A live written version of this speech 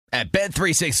At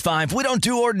Bet365, we don't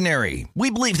do ordinary. We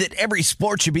believe that every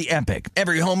sport should be epic.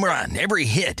 Every home run, every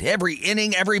hit, every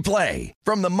inning, every play.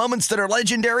 From the moments that are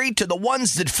legendary to the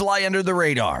ones that fly under the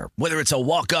radar. Whether it's a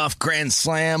walk-off grand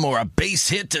slam or a base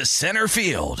hit to center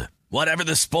field. Whatever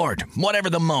the sport, whatever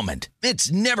the moment.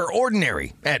 It's never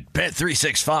ordinary at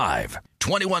Bet365.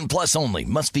 21 plus only.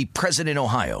 Must be present in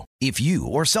Ohio. If you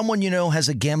or someone you know has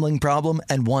a gambling problem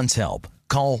and wants help,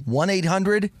 call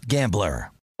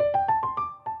 1-800-GAMBLER.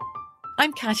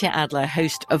 I'm Katya Adler,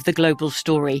 host of The Global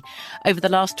Story. Over the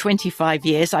last 25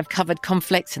 years, I've covered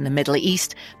conflicts in the Middle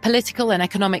East, political and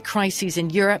economic crises in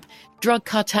Europe, drug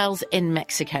cartels in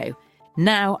Mexico.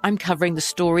 Now I'm covering the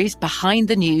stories behind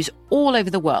the news all over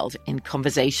the world in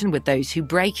conversation with those who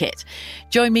break it.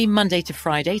 Join me Monday to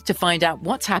Friday to find out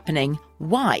what's happening,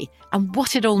 why, and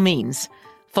what it all means.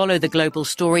 Follow The Global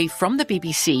Story from the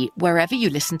BBC wherever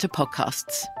you listen to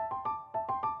podcasts.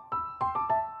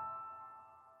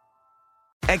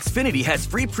 Xfinity has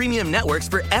free premium networks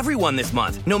for everyone this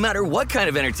month, no matter what kind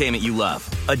of entertainment you love.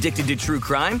 Addicted to true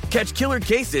crime? Catch killer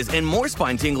cases and more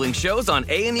spine-tingling shows on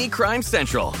A&E Crime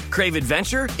Central. Crave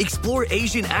adventure? Explore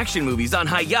Asian action movies on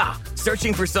Hi-YAH.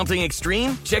 Searching for something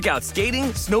extreme? Check out skating,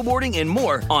 snowboarding, and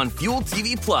more on Fuel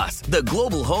TV Plus, the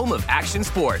global home of action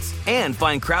sports. And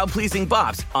find crowd-pleasing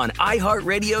bops on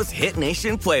iHeartRadio's Hit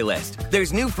Nation playlist.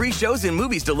 There's new free shows and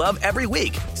movies to love every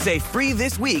week. Say free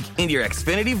this week in your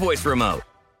Xfinity voice remote.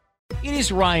 It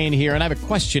is Ryan here, and I have a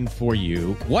question for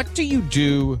you. What do you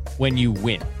do when you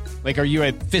win? Like, are you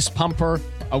a fist pumper,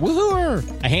 a woo-hooer,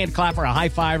 a hand clapper, a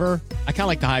high-fiver? I kind of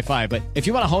like the high-five, but if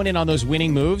you want to hone in on those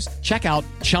winning moves, check out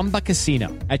Chumba Casino.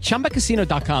 At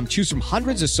ChumbaCasino.com, choose from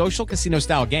hundreds of social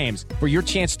casino-style games for your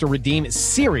chance to redeem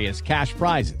serious cash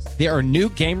prizes. There are new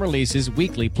game releases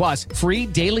weekly, plus free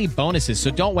daily bonuses, so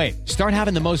don't wait. Start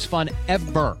having the most fun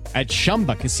ever at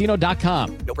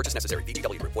ChumbaCasino.com. No purchase necessary.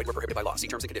 VGW. Void where prohibited by law. See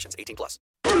terms and conditions. 18 plus.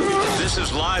 This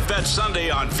is Live Bet Sunday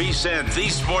on VSiN, the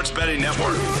Sports Betting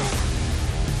Network.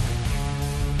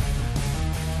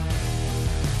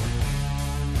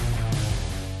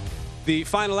 The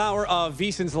final hour of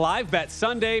VSiN's Live Bet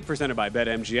Sunday, presented by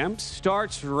BetMGM,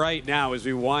 starts right now as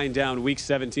we wind down Week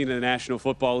 17 of the National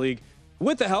Football League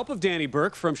with the help of Danny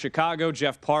Burke from Chicago,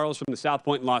 Jeff Parles from the South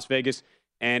Point in Las Vegas,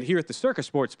 and here at the Circa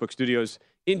Sportsbook Studios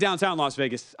in downtown Las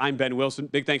Vegas, I'm Ben Wilson.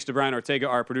 Big thanks to Brian Ortega,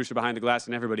 our producer behind the glass,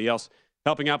 and everybody else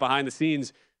helping out behind the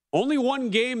scenes. Only one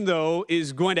game, though,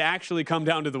 is going to actually come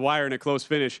down to the wire in a close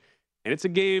finish, and it's a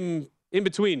game in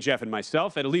between Jeff and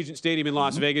myself at Allegiant Stadium in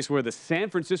Las Vegas, where the San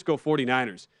Francisco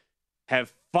 49ers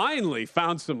have finally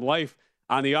found some life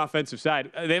on the offensive side.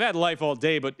 They've had life all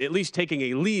day, but at least taking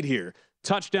a lead here.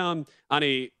 Touchdown on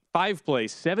a 5-play,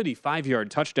 75-yard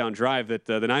touchdown drive that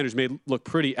the Niners made look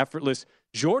pretty effortless.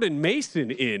 Jordan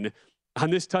Mason in on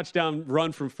this touchdown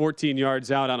run from 14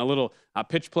 yards out on a little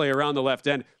pitch play around the left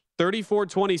end.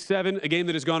 34-27, a game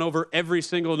that has gone over every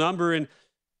single number. And,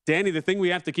 Danny, the thing we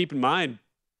have to keep in mind,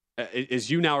 as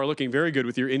you now are looking very good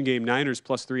with your in-game Niners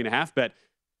plus 3.5 bet.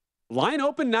 Line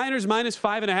open Niners minus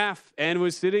 5.5 and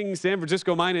was sitting San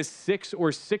Francisco minus 6 or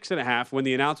 6.5 when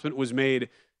the announcement was made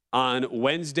on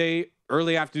Wednesday,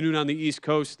 early afternoon on the East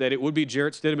Coast, that it would be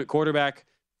Jarrett Stidham at quarterback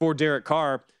for Derek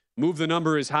Carr. Move the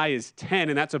number as high as 10,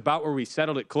 and that's about where we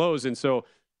settled at close. And so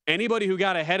anybody who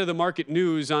got ahead of the market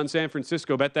news on San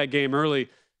Francisco, bet that game early,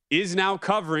 is now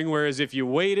covering, whereas if you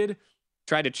waited,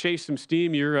 tried to chase some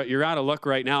steam, you're out of luck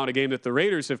right now in a game that the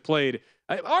Raiders have played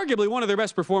arguably one of their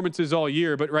best performances all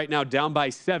year, but right now down by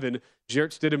 7.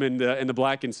 Jarrett Stidham in the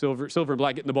black and silver and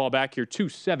black getting the ball back here,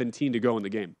 2:17 to go in the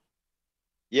game.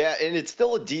 Yeah, and it's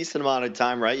still a decent amount of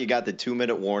time, right? You got the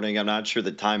 2-minute warning. I'm not sure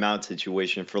the timeout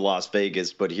situation for Las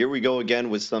Vegas, but here we go again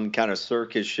with some kind of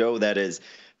circus show that is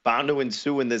bound to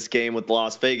ensue in this game with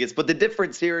Las Vegas. But the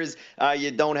difference here is you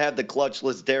don't have the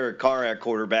clutchless Derek Carr at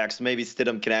quarterback, so maybe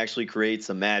Stidham can actually create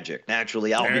some magic.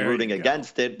 Naturally, I'll be rooting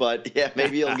against it, but yeah,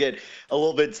 maybe he'll get a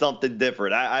little bit something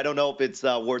different. I don't know if it's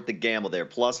worth the gamble there.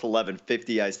 Plus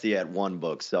 1150 I see at one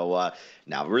book. So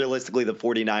now, realistically, the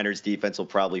 49ers defense will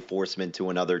probably force them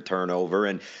into another turnover.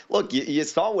 And look, you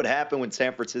saw what happened when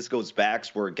San Francisco's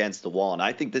backs were against the wall. And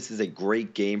I think this is a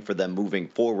great game for them moving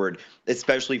forward,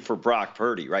 especially for Brock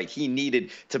Purdy, right? He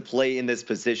needed to play in this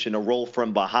position, a roll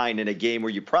from behind in a game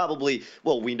where you probably,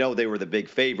 well, we know they were the big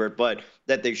favorite, but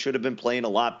that they should have been playing a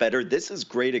lot better. This is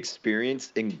great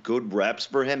experience and good reps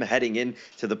for him heading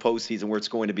into the postseason where it's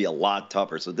going to be a lot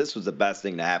tougher. So this was the best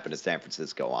thing to happen to San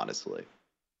Francisco, honestly.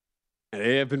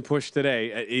 They have been pushed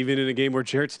today, even in a game where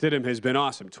Jarrett Stidham has been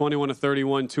awesome.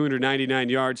 21-31, 299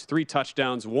 yards, 3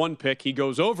 touchdowns, 1 pick. He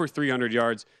goes over 300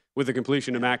 yards with a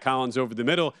completion to Matt Collins over the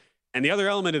middle. And the other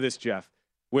element of this, Jeff,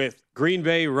 with Green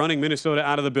Bay running Minnesota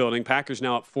out of the building. Packers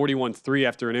now up 41-3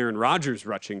 after an Aaron Rodgers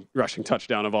rushing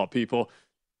touchdown of all people.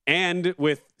 And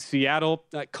with Seattle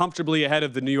comfortably ahead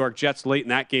of the New York Jets late in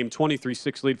that game,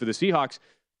 23-6 lead for the Seahawks,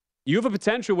 you have a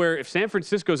potential where if San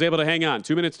Francisco is able to hang on,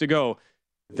 2 minutes to go,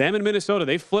 them and Minnesota,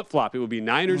 they flip-flop. It would be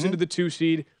Niners into the 2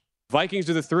 seed, Vikings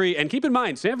to the 3. And keep in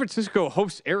mind, San Francisco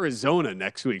hosts Arizona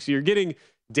next week. So you're getting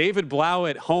David Blau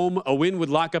at home. A win would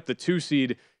lock up the 2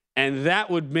 seed, and that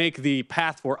would make the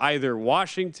path for either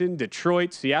Washington,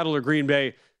 Detroit, Seattle, or Green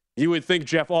Bay, you would think,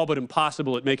 Jeff, all but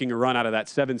impossible at making a run out of that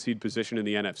 7-seed position in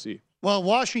the NFC. Well,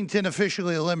 Washington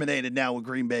officially eliminated now with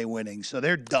Green Bay winning, so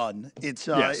they're done. It's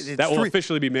that will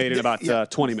officially be made in about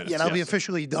 20 minutes. Yeah, that'll be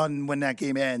officially done when that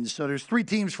game ends. So there's 3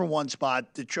 teams for one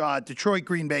spot: Detroit,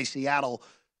 Green Bay, Seattle.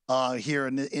 Here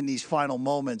in these final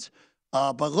moments,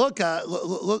 but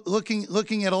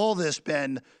looking at all this,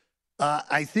 Ben,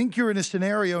 I think you're in a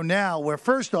scenario now where,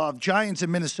 first off, Giants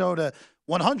and Minnesota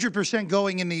 100%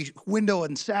 going in the window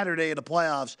on Saturday of the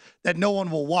playoffs that no one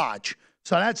will watch.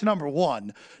 So that's number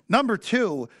one. Number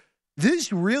two,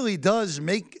 this really does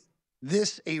make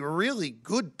this a really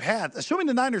good path. Assuming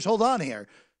the Niners hold on here,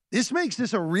 this makes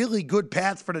this a really good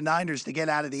path for the Niners to get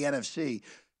out of the NFC.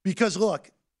 Because,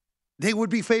 look, they would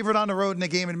be favored on the road in a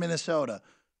game in Minnesota.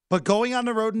 But going on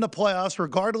the road in the playoffs,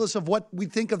 regardless of what we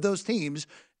think of those teams,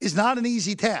 is not an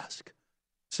easy task.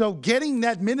 So getting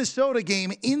that Minnesota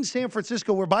game in San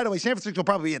Francisco, where, by the way, San Francisco will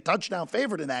probably be a touchdown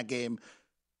favorite in that game,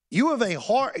 you have a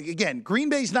hard – again, Green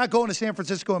Bay's not going to San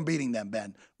Francisco and beating them,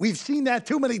 Ben. We've seen that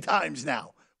too many times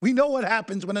now. We know what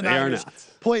happens when the Niners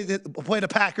play the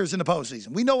Packers in the postseason.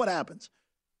 We know what happens.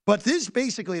 But this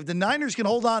basically, if the Niners can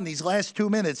hold on these last 2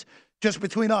 minutes, just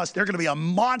between us, they're going to be a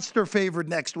monster favorite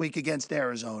next week against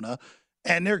Arizona.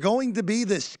 And they're going to be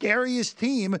the scariest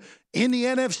team in the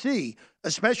NFC,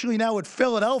 especially now with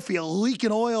Philadelphia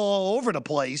leaking oil all over the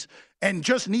place and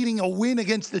just needing a win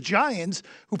against the Giants,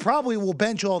 who probably will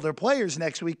bench all their players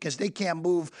next week because they can't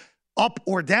move up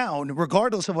or down,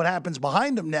 regardless of what happens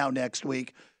behind them now next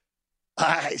week.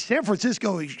 San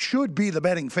Francisco should be the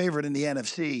betting favorite in the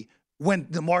NFC when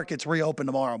the markets reopen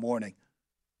tomorrow morning.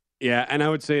 Yeah, and I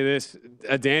would say this,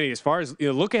 Danny, as far as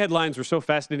look-ahead lines were so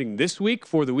fascinating this week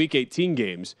for the Week 18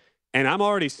 games, and I'm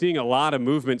already seeing a lot of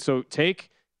movement. So take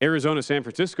Arizona, San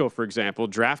Francisco, for example.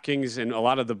 DraftKings and a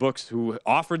lot of the books who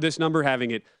offered this number,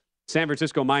 having it San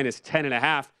Francisco minus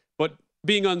 10.5, but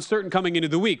being uncertain coming into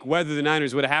the week whether the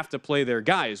Niners would have to play their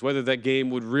guys, whether that game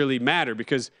would really matter,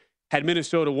 because had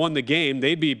Minnesota won the game,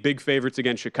 they'd be big favorites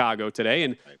against Chicago today,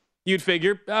 and you'd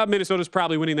figure Minnesota's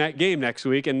probably winning that game next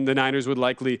week, and the Niners would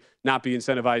likely not be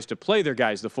incentivized to play their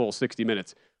guys the full 60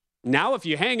 minutes. Now, if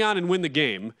you hang on and win the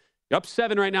game, you're up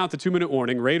 7 right now at the 2-minute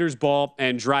warning, Raiders ball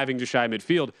and driving to shy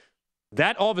midfield.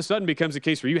 That all of a sudden becomes a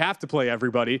case where you have to play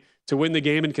everybody to win the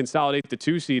game and consolidate the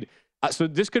 2 seed. So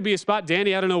this could be a spot.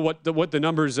 Danny, I don't know what the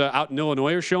numbers out in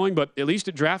Illinois are showing, but at least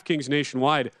at DraftKings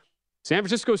nationwide, San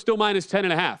Francisco is still minus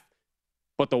 10.5.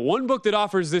 But the one book that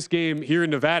offers this game here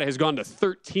in Nevada has gone to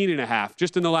 13.5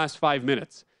 just in the last 5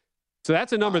 minutes. So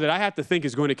that's a number that I have to think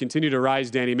is going to continue to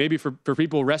rise, Danny. Maybe for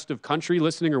people rest of country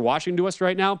listening or watching to us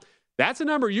right now, that's a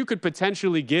number you could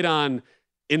potentially get on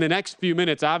in the next few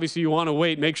minutes. Obviously, you want to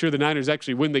wait, make sure the Niners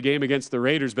actually win the game against the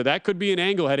Raiders, but that could be an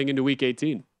angle heading into Week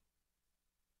 18.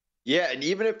 Yeah, and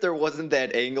even if there wasn't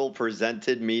that angle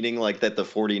presented, meaning like that the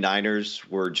 49ers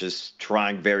were just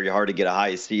trying very hard to get a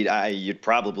high seed, you'd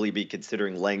probably be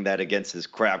considering laying that against this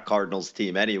crap Cardinals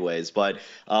team anyways. But,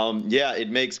 yeah, it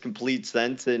makes complete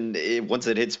sense. And once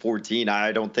it hits 14,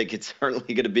 I don't think it's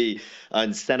certainly going to be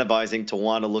incentivizing to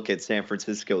want to look at San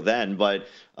Francisco then. But,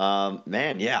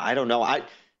 man, yeah, I don't know.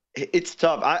 It's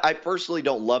tough. I personally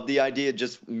don't love the idea.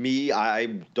 Just me, I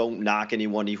don't knock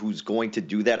anyone who's going to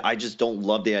do that. I just don't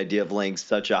love the idea of laying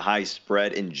such a high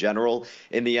spread in general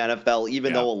in the NFL,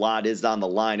 even though a lot is on the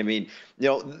line. I mean,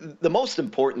 the most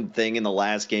important thing in the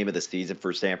last game of the season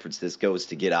for San Francisco is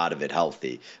to get out of it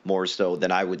healthy, more so than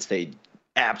I would say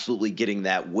absolutely getting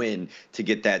that win to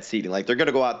get that seeding. Like, they're going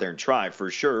to go out there and try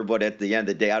for sure, but at the end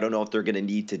of the day, I don't know if they're going to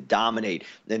need to dominate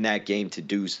in that game to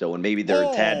do so, and maybe they're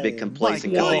a tad bit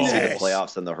complacent because they see the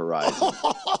playoffs on the horizon.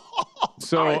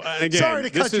 So again,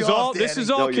 this is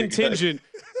all contingent.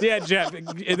 Yeah, Jeff,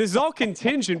 this is all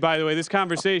contingent, by the way, this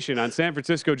conversation on San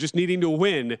Francisco just needing to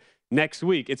win next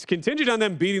week. It's contingent on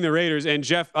them beating the Raiders, and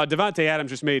Jeff, Davante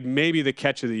Adams just made maybe the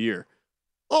catch of the year.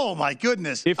 Oh, my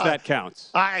goodness. If that counts.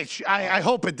 I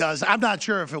hope it does. I'm not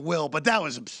sure if it will, but that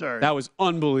was absurd. That was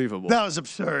unbelievable. That was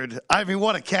absurd. I mean,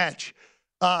 what a catch.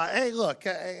 Hey, look,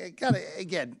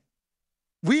 again,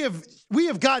 we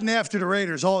have gotten after the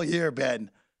Raiders all year,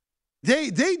 Ben. They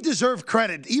deserve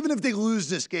credit. Even if they lose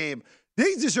this game,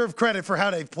 they deserve credit for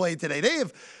how they've played today. They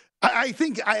have, I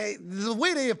think, the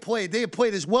way they have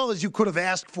played as well as you could have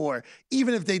asked for,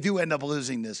 even if they do end up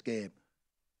losing this game.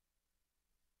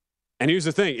 And here's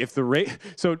the thing.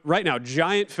 So right now,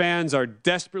 Giant fans are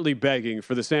desperately begging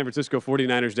for the San Francisco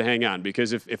 49ers to hang on,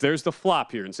 because if there's the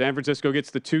flop here and San Francisco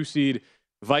gets the 2 seed,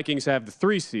 Vikings have the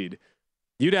 3 seed,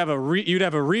 you'd have a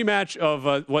rematch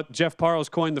of what Jeff Parles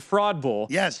coined the Fraud Bowl.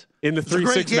 Yes. In the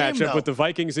 3-6 matchup with the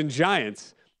Vikings and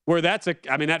Giants, where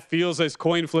that feels as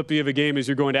coin flippy of a game as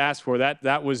you're going to ask for.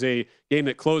 That was a game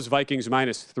that closed Vikings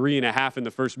minus 3.5 in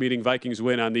the first meeting. Vikings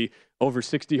win on the over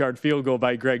 60-yard field goal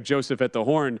by Greg Joseph at the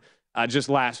Horn just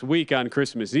last week on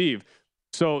Christmas Eve.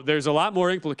 So there's a lot more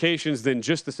implications than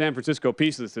just the San Francisco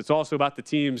piece of this. It's also about the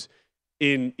teams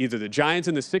in either the Giants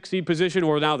in the 6 seed position,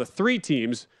 or now the 3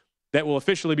 teams that will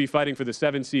officially be fighting for the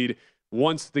 7 seed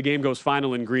once the game goes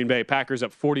final in Green Bay. Packers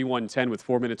up 41-10 with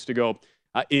 4 minutes to go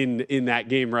in that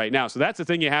game right now. So that's the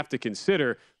thing you have to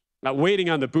consider. Waiting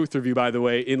on the booth review, by the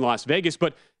way, in Las Vegas.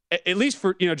 But at least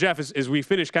for, Jeff, as we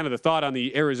finish kind of the thought on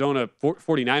the Arizona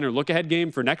 49er look-ahead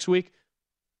game for next week,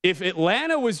 if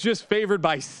Atlanta was just favored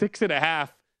by 6.5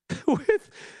 with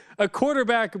a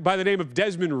quarterback by the name of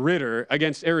Desmond Ridder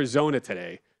against Arizona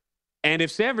today, and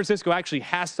if San Francisco actually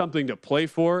has something to play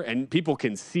for and people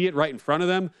can see it right in front of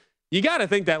them, you got to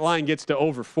think that line gets to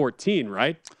over 14,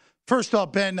 right? First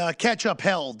off, Ben, catch up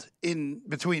held in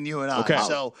between you and I. Okay.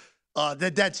 So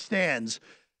that stands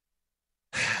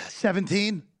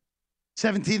 17?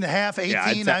 17.5, 18.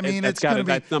 Yeah, it's going to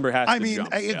be. That number has to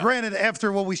jump. Granted,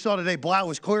 after what we saw today, Blau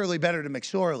was clearly better than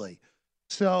McSorley.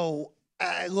 So,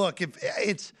 look, if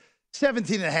it's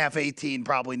 17.5, 18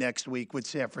 probably next week with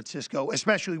San Francisco,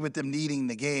 especially with them needing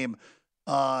the game.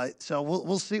 So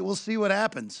we'll see. We'll see what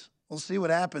happens. We'll see what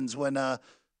happens when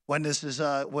this is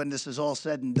all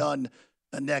said and done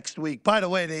next week. By the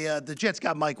way, the Jets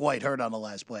got Mike White hurt on the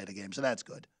last play of the game, so that's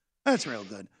good. That's real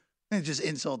good. And just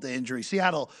insult to injury.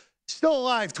 Seattle still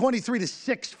alive,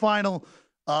 23-6 final,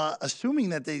 assuming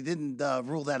that they didn't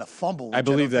rule that a fumble. I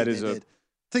believe that is I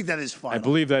think that is final. I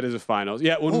believe that is a final.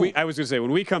 Yeah, I was going to say,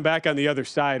 when we come back on the other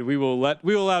side, we will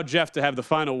allow Jeff to have the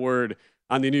final word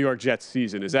on the New York Jets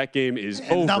season, as that game is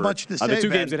over. Not much to say, the 2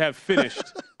 games that have finished.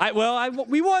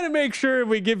 We want to make sure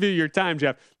we give you your time,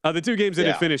 Jeff. The 2 games that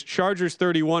have finished, Chargers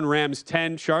 31, Rams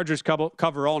 10. Chargers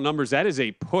cover all numbers. That is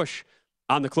a push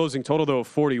on the closing total, though, of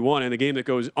 41. And the game that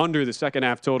goes under the second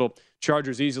half total,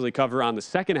 Chargers easily cover on the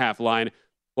second half line.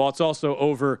 While it's also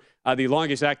over the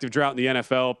longest active drought in the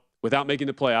NFL without making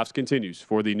the playoffs continues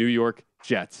for the New York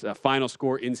Jets. Final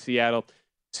score in Seattle,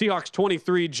 Seahawks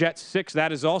 23, Jets 6.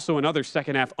 That is also another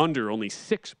second half under, only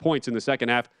 6 points in the second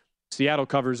half. Seattle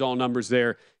covers all numbers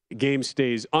there. Game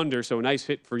stays under. So a nice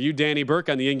hit for you, Danny Burke,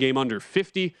 on the in-game under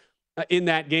 50 in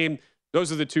that game.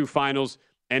 Those are the 2 finals.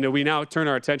 And we now turn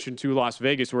our attention to Las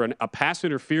Vegas, where a pass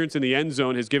interference in the end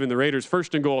zone has given the Raiders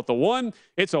first and goal at the 1.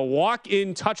 It's a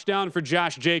walk-in touchdown for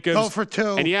Josh Jacobs. Go for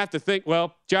 2. And you have to think,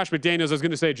 well, Josh McDaniels, I was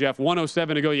going to say, Jeff,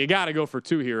 107 to go. You got to go for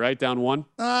 2 here, right? Down 1?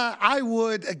 I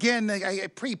would. Again,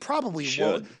 he probably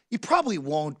won't. He probably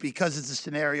won't, because it's a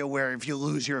scenario where if you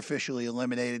lose, you're officially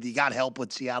eliminated. You got help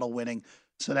with Seattle winning,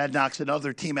 so that knocks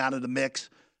another team out of the mix.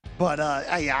 But,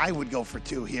 I would go for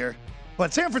 2 here.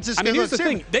 But San Francisco. I mean, here's the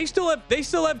thing: they still have 2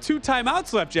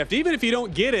 timeouts left, Jeff. Even if you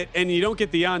don't get it and you don't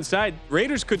get the onside,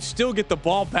 Raiders could still get the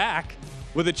ball back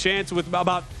with a chance,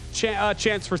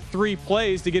 chance for 3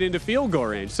 plays to get into field goal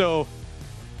range. So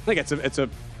I think it's a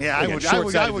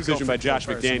short-sighted decision by Josh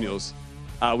McDaniels.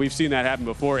 We've seen that happen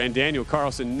before, and Daniel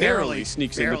Carlson narrowly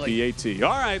sneaks in the PAT.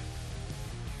 All right.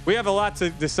 We have a lot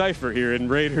to decipher here in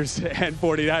Raiders and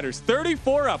 49ers.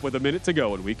 34 up with a minute to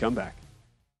go when we come back.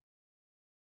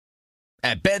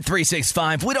 At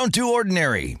Bet365, we don't do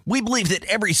ordinary. We believe that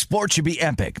every sport should be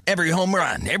epic. Every home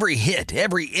run, every hit,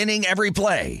 every inning, every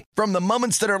play. From the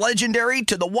moments that are legendary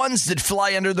to the ones that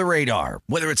fly under the radar.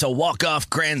 Whether it's a walk-off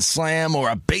grand slam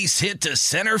or a base hit to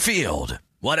center field.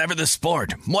 Whatever the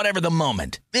sport, whatever the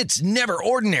moment. It's never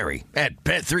ordinary at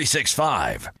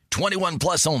Bet365. 21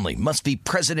 plus only. Must be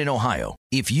present in Ohio.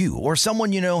 If you or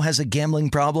someone you know has a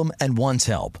gambling problem and wants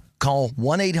help, call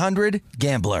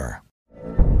 1-800-GAMBLER.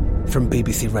 From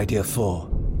BBC Radio 4,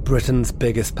 Britain's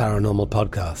biggest paranormal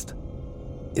podcast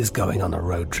is going on a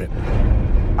road trip.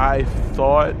 I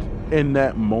thought in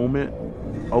that moment,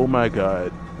 oh my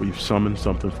God, we've summoned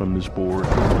something from this board.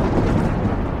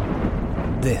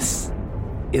 This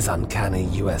is Uncanny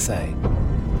USA.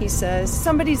 He says,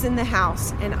 somebody's in the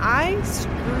house, and I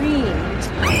screamed.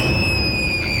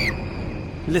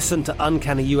 Listen to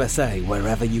Uncanny USA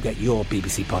wherever you get your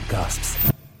BBC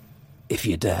podcasts, if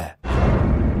you dare.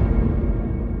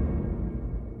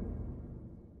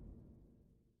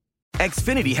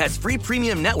 Xfinity has free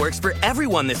premium networks for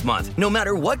everyone this month, no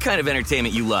matter what kind of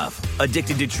entertainment you love.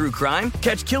 Addicted to true crime?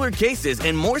 Catch killer cases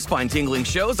and more spine-tingling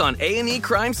shows on A&E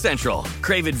Crime Central.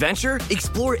 Crave adventure?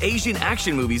 Explore Asian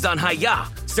action movies on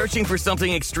Hi-YAH. Searching for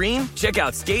something extreme? Check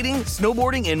out skating,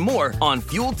 snowboarding, and more on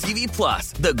Fuel TV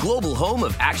Plus, the global home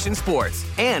of action sports.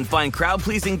 And find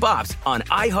crowd-pleasing bops on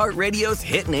iHeartRadio's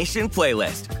Hit Nation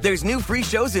playlist. There's new free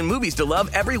shows and movies to love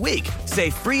every week. Say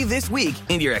free this week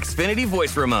in your Xfinity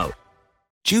voice remote.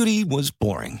 Judy was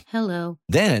boring. Hello.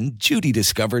 Then Judy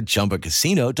discovered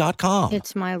ChumbaCasino.com.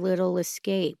 It's my little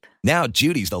escape. Now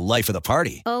Judy's the life of the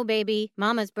party. Oh, baby,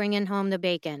 mama's bringing home the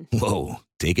bacon. Whoa,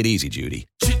 take it easy, Judy.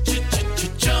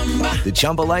 The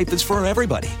Chumba life is for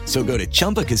everybody. So go to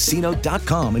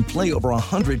ChumbaCasino.com and play over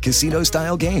 100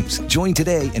 casino-style games. Join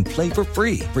today and play for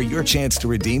free for your chance to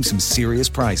redeem some serious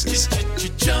prizes.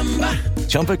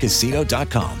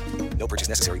 ChumbaCasino.com. No purchase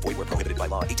necessary. Void where prohibited by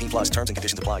law. 18 plus terms and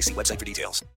conditions apply. See website for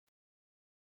details.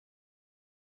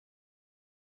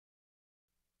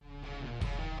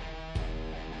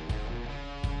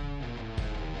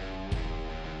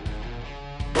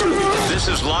 This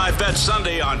is Live Bet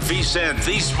Sunday on VSiN,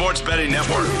 the Sports Betting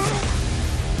Network.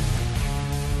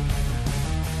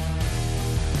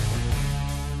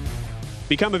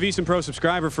 Become a VSiN Pro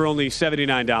subscriber for only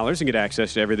 $79 and get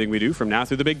access to everything we do from now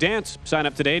through the big dance. Sign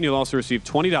up today and you'll also receive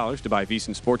 $20 to buy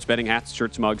VSiN sports betting hats,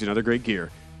 shirts, mugs, and other great gear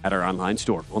at our online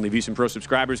store. Only VSiN Pro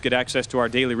subscribers get access to our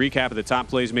daily recap of the top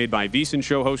plays made by VSiN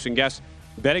show hosts and guests,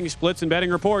 betting splits and betting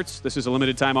reports. This is a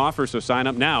limited time offer, so sign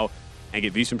up now and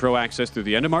get VSiN Pro access through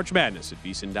the end of March Madness at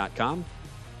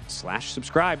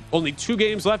VSiN.com/subscribe. Only 2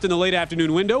 games left in the late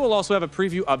afternoon window. We'll also have a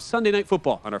preview of Sunday Night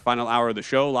Football on our final hour of the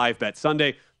show, Live Bet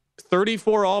Sunday.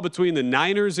 34 all between the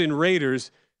Niners and Raiders.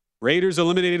 Raiders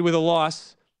eliminated with a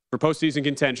loss for postseason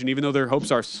contention, even though their hopes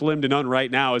are slim to none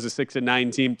right now as a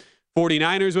 6-9 team.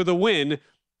 49ers with a win,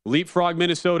 leapfrog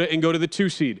Minnesota and go to the 2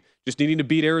 seed. Just needing to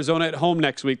beat Arizona at home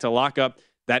next week to lock up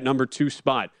that number 2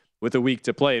 spot with a week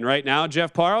to play. And right now,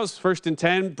 Jeff Parles, 1st and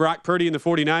 10, Brock Purdy and the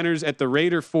 49ers at the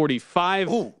Raider 45.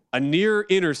 Ooh. A near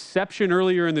interception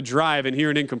earlier in the drive, and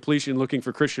here an incompletion looking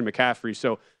for Christian McCaffrey.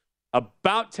 So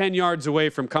about 10 yards away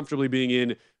from comfortably being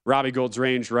in Robbie Gould's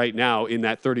range right now in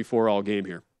that 34-all game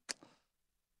here.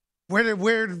 Where do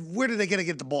they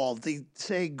get the ball? They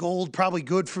say Gould probably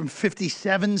good from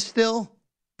 57 still,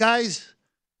 guys.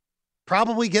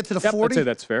 Probably get to the 40. I'd say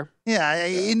that's fair. Yeah,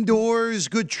 indoors,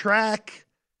 good track.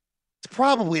 It's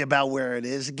probably about where it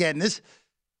is. Again,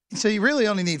 so you really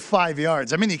only need 5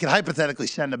 yards. I mean, you could hypothetically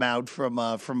send them out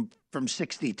from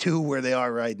 62 where they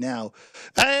are right now.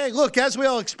 Hey, look, as we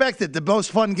all expected, the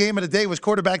most fun game of the day was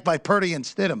quarterbacked by Purdy and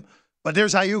Stidham. But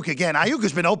there's Ayuk again. Ayuk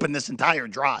has been open this entire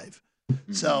drive.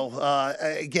 So,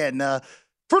 again,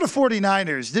 for the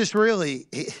 49ers, this really,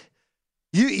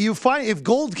 you find if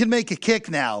Gould can make a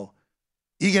kick now,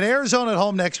 you get Arizona at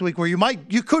home next week where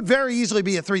you could very easily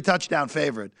be a 3-touchdown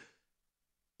favorite.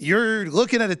 You're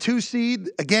looking at a 2 seed.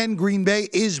 Again, Green Bay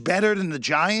is better than the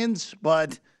Giants,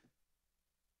 but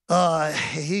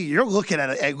you're looking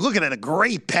at a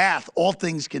great path, all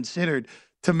things considered,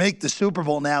 to make the Super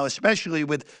Bowl now, especially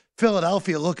with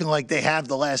Philadelphia looking like they have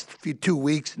the last 2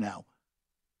 weeks now.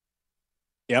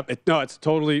 Yep. It's a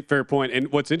totally fair point.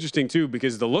 And what's interesting, too,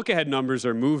 because the look-ahead numbers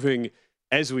are moving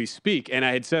as we speak. And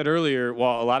I had said earlier,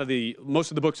 while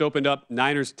most of the books opened up,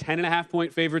 Niners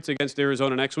 10.5-point favorites against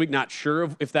Arizona next week. Not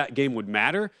sure if that game would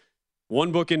matter.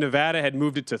 One book in Nevada had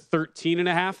moved it to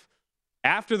 13.5.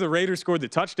 After the Raiders scored the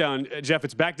touchdown, Jeff,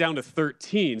 it's back down to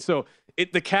 13. So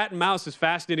the cat and mouse is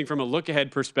fascinating from a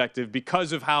look-ahead perspective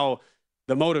because of how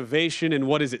the motivation and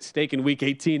what is at stake in Week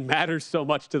 18 matters so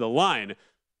much to the line.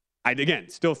 I, again,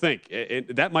 still think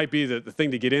that might be the thing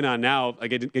to get in on now.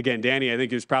 Again, Danny, I think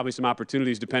there's probably some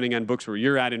opportunities, depending on books where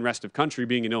you're at in rest of country,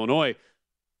 being in Illinois,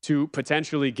 to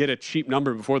potentially get a cheap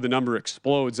number before the number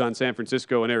explodes on San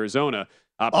Francisco and Arizona.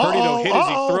 Purdy, though, hit as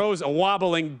he throws a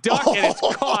wobbling duck, and it's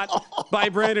caught by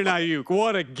Brandon Ayuk.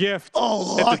 What a gift at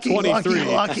the 23.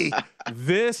 Lucky.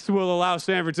 This will allow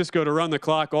San Francisco to run the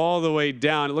clock all the way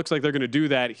down. It looks like they're going to do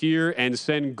that here and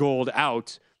send Gould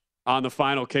out on the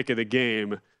final kick of the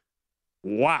game.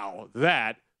 Wow,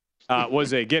 that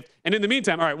was a gift. And in the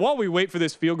meantime, all right, while we wait for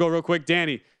this field goal real quick,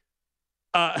 Danny,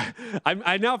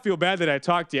 I now feel bad that I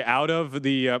talked you out of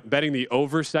the betting the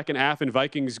over second half in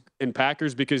Vikings and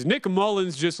Packers because Nick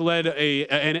Mullins just led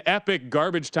an epic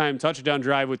garbage time touchdown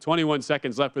drive with 21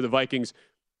 seconds left for the Vikings.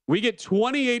 We get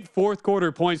 28 fourth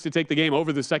quarter points to take the game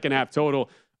over the second half total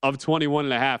of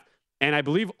 21.5. And I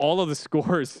believe all of the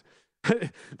scores,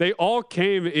 they all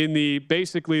came in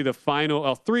basically the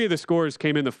final, 3 of the scores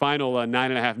came in the final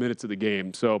 9.5 minutes of the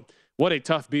game. So What a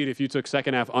tough beat if you took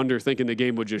second half under thinking the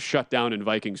game would just shut down in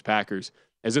Vikings-Packers,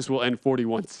 as this will end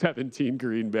 41-17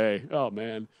 Green Bay. Oh,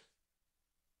 man.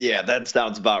 Yeah, that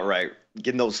sounds about right.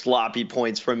 Getting those sloppy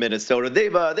points from Minnesota.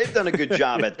 They've done a good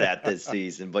job at that this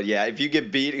season. But, yeah, if you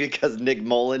get beat because Nick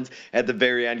Mullins at the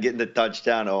very end getting the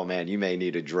touchdown, oh, man, you may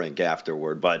need a drink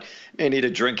afterward. But you may need a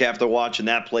drink after watching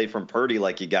that play from Purdy,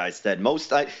 like you guys said.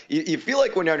 You feel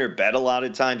like when you're on your bed a lot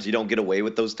of times, you don't get away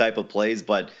with those type of plays.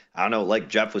 But, I don't know, like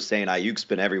Jeff was saying, Ayuk's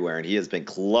been everywhere, and he has been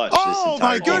clutch this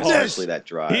entire game, especially that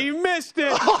drive. He missed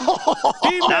it.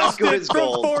 He missed it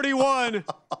from 41.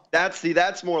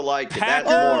 That's more like it. That's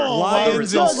more Lions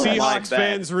and Seahawks Seahawks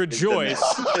fans rejoice.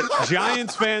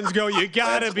 Giants fans go, you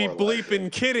got to be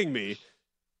bleeping kidding me.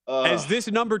 As this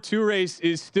number 2 race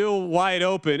is still wide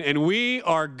open, and we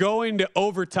are going to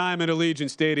overtime at Allegiant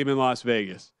Stadium in Las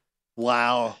Vegas.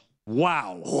 Wow.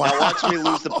 Now watch me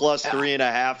lose the plus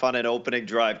 3.5 on an opening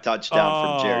drive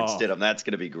touchdown from Jarrett Stidham. That's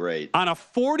going to be great. On a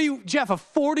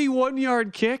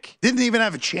 41-yard kick? Didn't even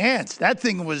have a chance. That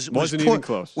thing wasn't even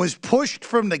close. Was pushed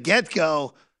from the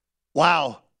get-go.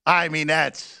 Wow. I mean,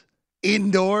 that's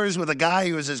indoors with a guy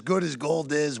who is as good as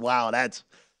Gold is. Wow, that's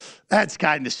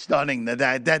kind of stunning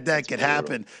that could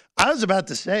happen. I was about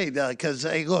to say, because,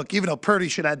 hey, look, even though Purdy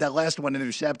should have had that last one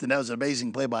intercepted, that was an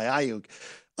amazing play by Ayuk.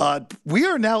 We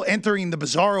are now entering the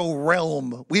bizarro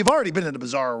realm. We've already been in the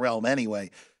bizarro realm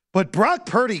anyway. But Brock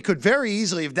Purdy could very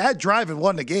easily, if that drive had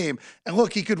won the game, and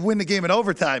look, he could win the game in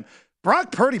overtime.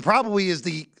 Brock Purdy probably is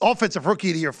the offensive rookie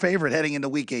of the year favorite heading into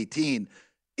Week 18.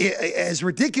 As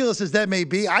ridiculous as that may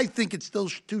be, I think it's still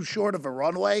too short of a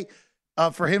runway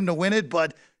for him to win it.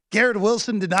 But Garrett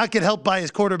Wilson did not get helped by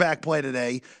his quarterback play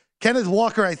today. Kenneth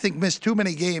Walker, I think, missed too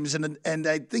many games, and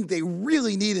I think they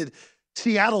really needed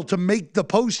Seattle to make the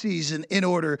postseason in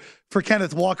order for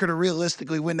Kenneth Walker to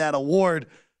realistically win that award.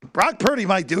 Brock Purdy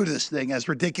might do this thing, as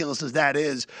ridiculous as that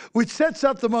is, which sets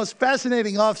up the most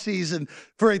fascinating offseason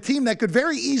for a team that could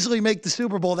very easily make the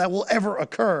Super Bowl that will ever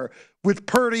occur with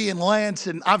Purdy and Lance,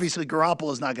 and obviously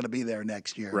Garoppolo is not going to be there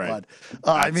next year. Right. But,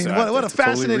 I mean, what a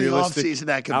fascinating offseason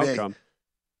that could outcome. be.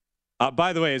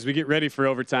 By the way, as we get ready for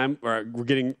overtime, or we're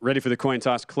getting ready for the coin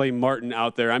toss, Clay Martin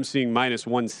out there. I'm seeing minus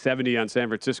 170 on San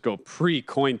Francisco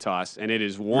pre-coin toss, and it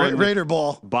is won Raider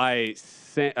ball by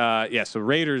so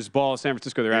Raiders ball. San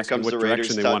Francisco, they're asking what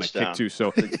direction they want to kick to.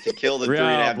 So to kill the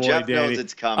 3.5. Jeff knows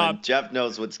it's coming. Jeff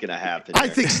knows what's going to happen. I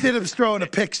think Stidham's throwing a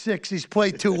pick 6. He's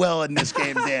played too well in this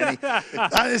game, Danny.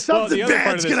 Something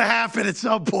bad's going to happen at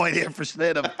some point here for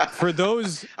Stidham. For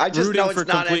those I just rooting know it's for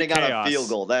not ending chaos, on a field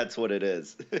goal. That's what it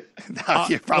is. No,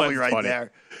 you're probably right funny.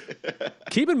 There.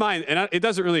 Keep in mind, and it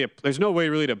doesn't really, there's no way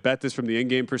really to bet this from the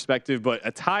in-game perspective, but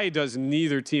a tie does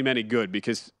neither team any good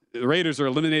because the Raiders are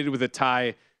eliminated with a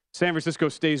tie. San Francisco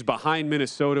stays behind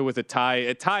Minnesota with a tie.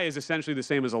 A tie is essentially the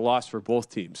same as a loss for both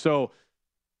teams. So,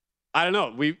 I don't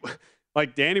know.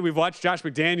 Like Danny, we've watched Josh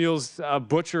McDaniels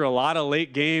butcher a lot of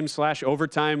late game /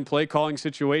 overtime play calling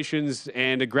situations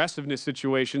and aggressiveness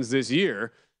situations this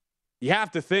year. You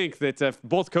have to think that if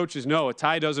both coaches know a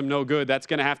tie does them no good, that's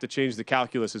going to have to change the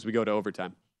calculus as we go to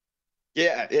overtime.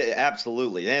 Yeah,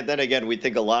 absolutely. And then again, we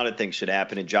think a lot of things should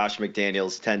happen, and Josh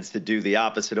McDaniels tends to do the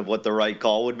opposite of what the right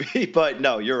call would be. But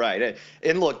no, you're right.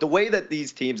 And look, the way that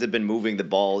these teams have been moving the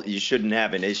ball, you shouldn't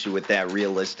have an issue with that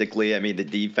realistically. I mean, the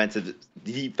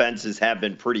defenses have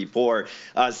been pretty poor.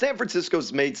 San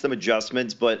Francisco's made some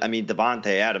adjustments, but I mean,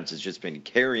 Devontae Adams has just been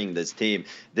carrying this team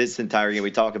this entire game.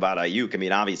 We talk about Ayuk. I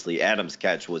mean, obviously, Adams'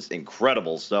 catch was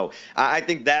incredible. So I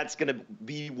think that's going to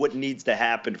be what needs to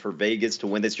happen for Vegas to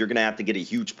win this. You're going to have to get a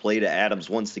huge play to Adams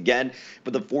once again.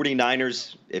 But the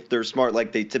 49ers, if they're smart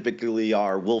like they typically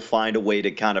are, will find a way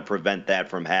to kind of prevent that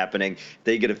from happening. If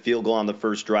they get a field goal on the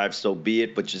first drive, so be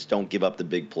it, but just don't give up the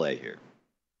big play here.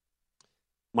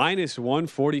 Minus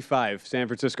 145, San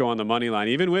Francisco on the money line.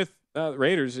 Even with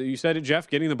Raiders, you said it, Jeff,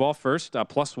 getting the ball first,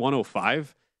 plus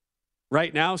 105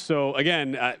 right now. So,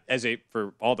 again,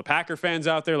 for all the Packer fans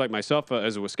out there like myself,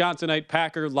 as a Wisconsinite,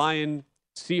 Packer, Lion,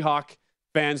 Seahawk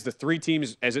fans, the three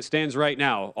teams as it stands right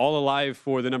now, all alive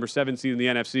for the number 7 seed in the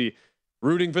NFC,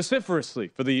 rooting vociferously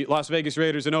for the Las Vegas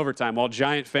Raiders in overtime, while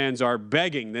Giant fans are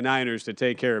begging the Niners to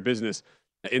take care of business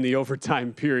in the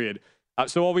overtime period.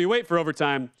 So while we wait for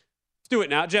overtime, let's do it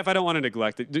now. Jeff, I don't want to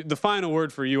neglect it. The final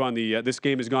word for you on the this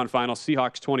game is gone final.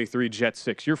 Seahawks 23, Jets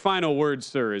 6. Your final word,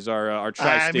 sir, is our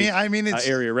tri-state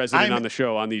area resident on the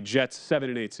show on the Jets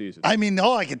 7-8 season. I mean,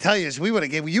 all I can tell you is you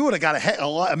would have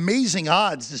got amazing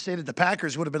odds to say that the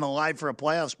Packers would have been alive for a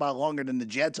playoff spot longer than the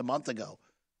Jets a month ago.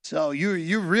 So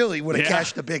you really would have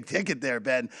cashed a big ticket there,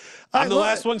 Ben. I'm the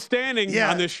last one standing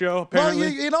on this show, apparently.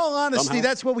 Well, in all honesty, somehow.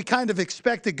 that's what we kind of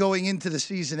expected going into the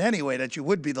season anyway, that you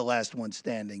would be the last one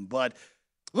standing. But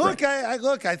look,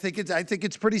 I think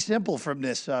it's pretty simple from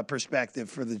this perspective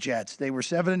for the Jets. They were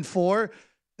 7-4.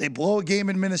 They blow a game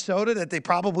in Minnesota that they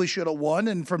probably should have won,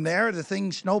 and from there the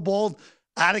thing snowballed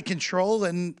out of control.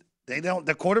 And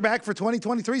the quarterback for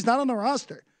 2023 is not on the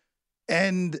roster,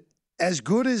 and as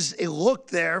good as it looked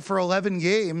there for 11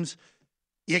 games,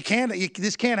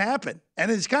 this can't happen. And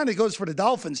it kind of goes for the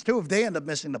Dolphins, too, if they end up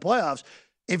missing the playoffs.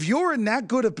 If you're in that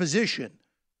good a position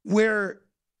where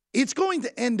it's going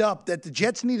to end up that the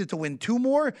Jets needed to win 2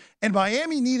 more and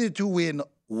Miami needed to win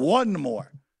 1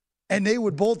 more, and they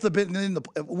would both have been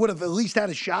would have at least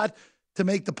had a shot to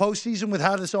make the postseason with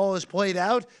how this all has played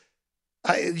out,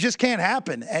 it just can't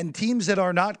happen. And teams that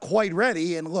are not quite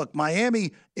ready, and look,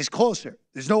 Miami is closer.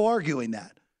 There's no arguing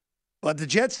that. But the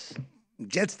Jets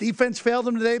defense failed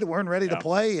them today. They weren't ready to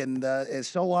play, and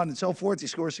so on and so forth. You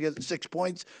score 6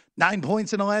 points, 9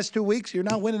 points in the last 2 weeks, you're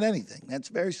not winning anything. That's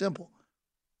very simple.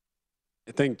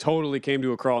 The thing totally came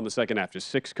to a crawl in the second half. Just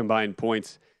 6 combined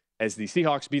points as the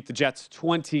Seahawks beat the Jets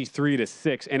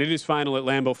 23-6. And it is final at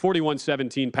Lambeau,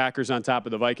 41-17, Packers on top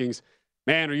of the Vikings.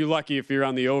 Man, are you lucky if you're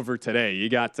on the over today. You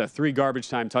got 3 garbage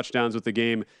time touchdowns with the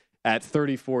game at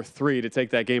 34-3 to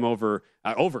take that game over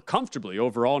comfortably.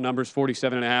 Overall numbers,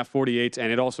 47.5, 48,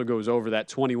 and it also goes over that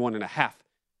 21.5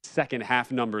 second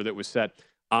half number that was set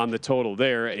on the total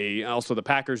there. Also, the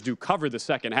Packers do cover the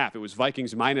second half. It was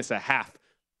Vikings -0.5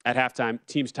 at halftime.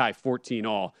 Teams tie 14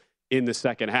 all in the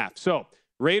second half. So,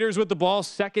 Raiders with the ball,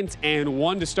 2nd and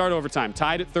 1 to start overtime.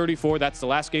 Tied at 34. That's the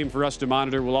last game for us to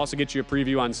monitor. We'll also get you a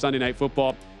preview on Sunday Night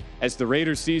Football as the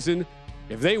Raiders season,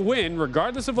 if they win,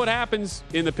 regardless of what happens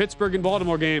in the Pittsburgh and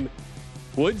Baltimore game,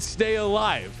 would stay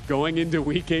alive going into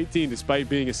Week 18 despite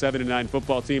being a 7-9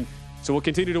 football team. So we'll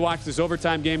continue to watch this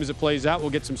overtime game as it plays out.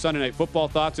 We'll get some Sunday Night Football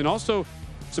thoughts and also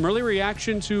some early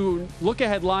reaction to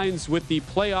look-ahead lines with the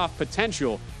playoff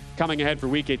potential coming ahead for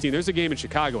Week 18. There's a game in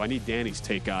Chicago I need Danny's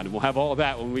take on, and we'll have all of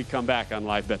that when we come back on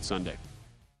Live Bet Sunday.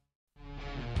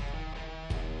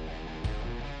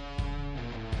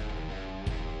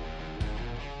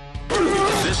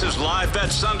 This is Live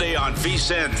Bet Sunday on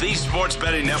VSiN, the Sports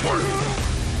Betting Network.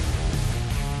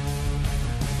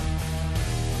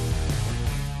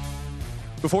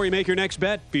 Before you make your next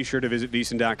bet, be sure to visit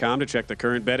VSiN.com to check the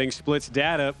current betting splits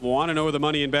data. Want to know where the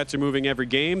money and bets are moving every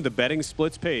game? The betting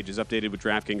splits page is updated with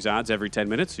DraftKings odds every 10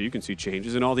 minutes, so you can see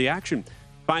changes in all the action.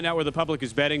 Find out where the public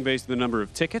is betting based on the number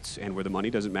of tickets and where the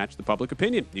money doesn't match the public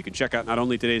opinion. You can check out not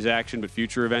only today's action, but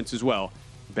future events as well.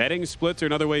 Betting splits are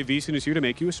another way VSiN is here to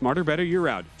make you a smarter, better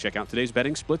year-round. Check out today's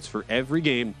betting splits for every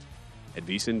game at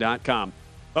VSiN.com.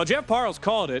 Well, Jeff Parles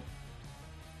called it.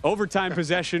 Overtime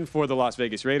possession for the Las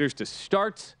Vegas Raiders to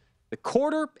start the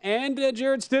quarter. And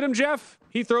Jarrett Stidham, Jeff,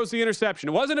 he throws the interception.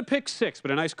 It wasn't a pick 6, but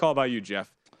a nice call by you,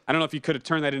 Jeff. I don't know if you could have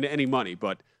turned that into any money,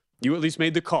 but you at least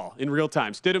made the call in real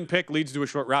time. Stidham pick leads to a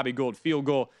short Robbie Gould field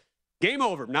goal. Game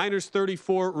over. Niners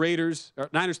 34,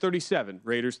 Niners 37,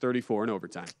 Raiders 34 in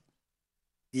overtime.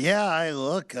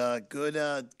 Yeah, good.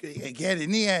 Again,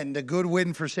 in the end, a good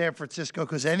win for San Francisco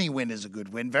because any win is a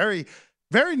good win. Very,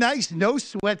 very nice, no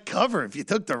sweat cover if you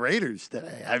took the Raiders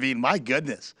today. I mean, my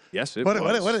goodness. Yes, it was.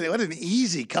 What an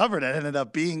easy cover that ended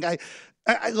up being.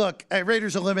 Look,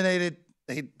 Raiders eliminated.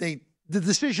 The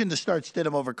decision to start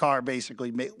Stidham over Carr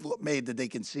basically made that they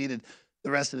conceded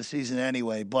the rest of the season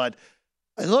anyway. But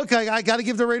look, I got to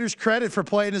give the Raiders credit for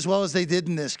playing as well as they did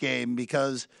in this game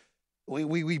because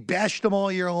we bashed them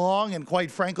all year long, and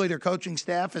quite frankly, their coaching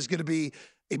staff is going to be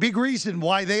a big reason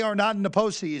why they are not in the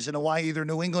postseason and why either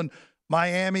New England,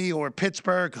 Miami, or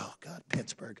Pittsburgh. Oh, God,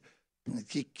 Pittsburgh.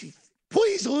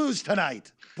 Please lose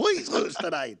tonight. Please lose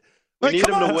tonight. We need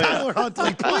come him on, to win. Tyler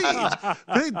Huntley,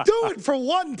 please. Do it for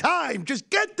one time. Just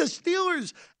get the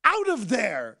Steelers out of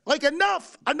there. Like,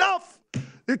 enough.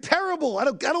 They're terrible. I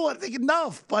don't want to think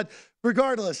enough. But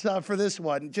regardless, for this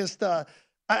one, just a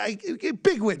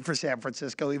big win for San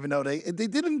Francisco, even though they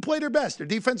didn't play their best. Their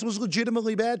defense was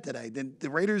legitimately bad today. The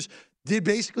Raiders did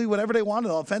basically whatever they wanted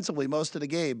offensively most of the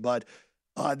game. But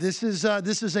this is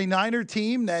a Niner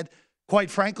team that,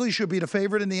 quite frankly, should be the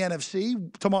favorite in the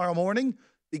NFC tomorrow morning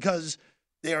because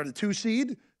they are the 2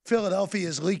 seed. Philadelphia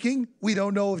is leaking. We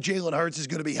don't know if Jalen Hurts is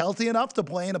going to be healthy enough to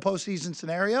play in a postseason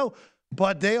scenario,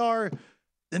 but the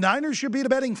Niners should be the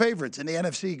betting favorites in the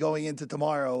NFC going into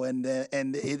tomorrow, and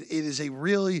it is a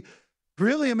really,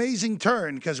 really amazing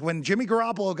turn because when Jimmy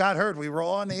Garoppolo got hurt, we were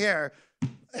all on the air,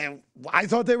 and I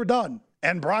thought they were done.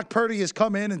 And Brock Purdy has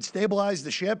come in and stabilized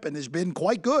the ship and has been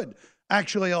quite good,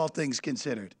 actually, all things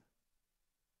considered.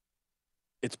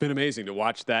 It's been amazing to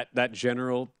watch that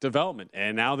general development.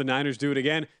 And now the Niners do it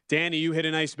again. Danny, you hit a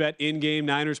nice bet in-game,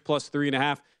 Niners plus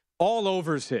 3.5. All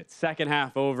overs hit. Second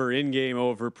half over, in-game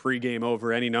over, pre-game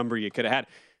over, any number you could have had.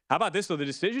 How about this, though? The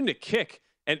decision to kick.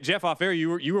 And, Jeff, off air,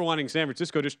 you were wanting San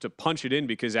Francisco just to punch it in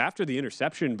because after the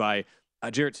interception by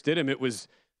Jarrett Stidham, it was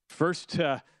first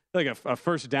a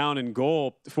first down and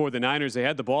goal for the Niners. They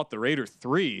had the ball at the Raider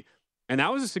 3. And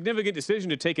that was a significant decision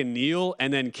to take a kneel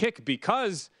and then kick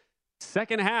because –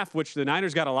 second half, which the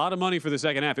Niners got a lot of money for the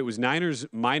second half. It was Niners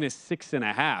minus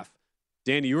 6.5.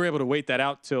 Danny, you were able to wait that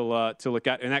out till it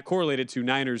got, and that correlated to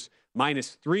Niners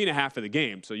minus 3.5 of the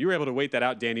game. So you were able to wait that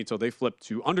out, Danny, till they flipped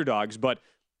to underdogs. But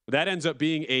that ends up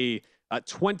being a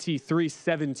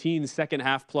 23-17 second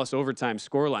half plus overtime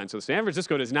scoreline. So San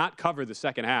Francisco does not cover the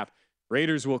second half.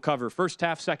 Raiders will cover first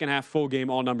half, second half, full game,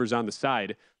 all numbers on the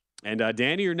side. And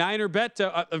Danny, your Niner bet,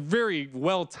 a very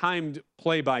well-timed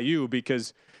play by you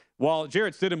because while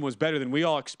Jarrett Stidham was better than we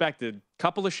all expected,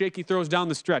 couple of shaky throws down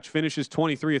the stretch, finishes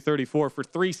 23 of 34 for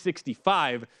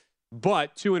 365,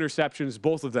 but 2 interceptions,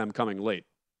 both of them coming late.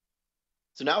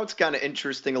 So now it's kind of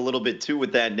interesting a little bit, too,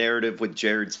 with that narrative with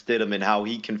Jarrett Stidham and how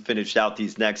he can finish out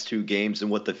these next 2 games and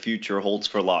what the future holds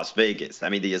for Las Vegas. I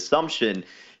mean, the assumption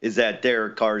is that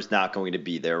Derek Carr is not going to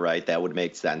be there, right? That would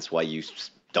make sense why you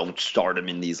don't start him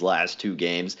in these last 2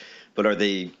 games. But are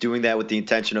they doing that with the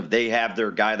intention of they have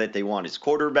their guy that they want as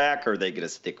quarterback? Or are they going to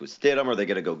stick with Stidham? Are they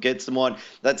going to go get someone?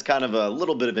 That's kind of a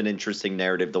little bit of an interesting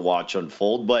narrative to watch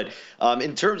unfold. But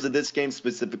in terms of this game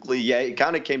specifically, yeah, it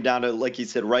kind of came down to, like you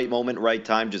said, right moment, right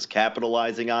time, just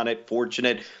capitalizing on it.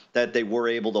 Fortunate that they were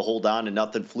able to hold on and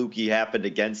nothing fluky happened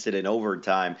against it in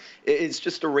overtime. It's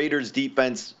just a Raiders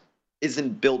defense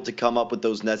isn't built to come up with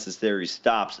those necessary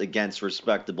stops against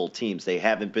respectable teams. They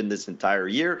haven't been this entire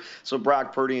year. So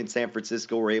Brock Purdy and San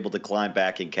Francisco were able to climb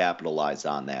back and capitalize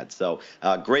on that. So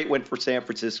great win for San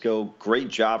Francisco. Great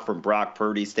job from Brock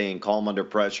Purdy staying calm under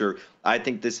pressure. I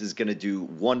think this is going to do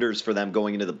wonders for them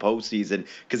going into the postseason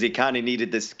because they kind of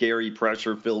needed this scary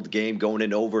pressure-filled game going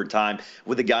in overtime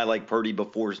with a guy like Purdy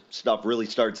before stuff really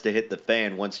starts to hit the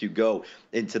fan once you go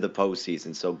into the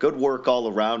postseason. So good work all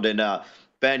around. And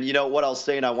Ben, you know what I was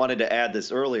saying? I wanted to add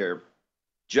this earlier.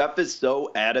 Jeff is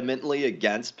so adamantly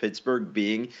against Pittsburgh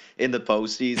being in the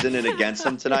postseason and against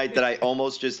them tonight that I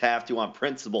almost just have to, on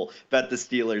principle, bet the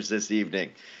Steelers this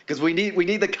evening because we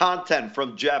need the content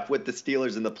from Jeff with the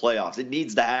Steelers in the playoffs. It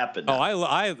needs to happen. Oh, I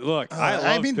love Danny,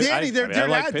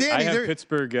 I have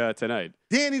Pittsburgh tonight.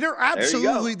 Danny, they're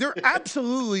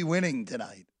absolutely winning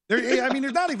tonight.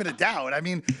 There's not even a doubt. I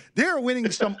mean, they're winning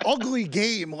some ugly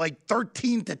game like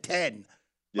 13-10.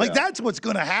 Yeah. Like, that's what's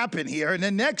going to happen here. And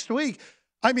then next week,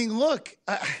 I mean, look,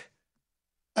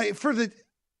 for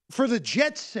the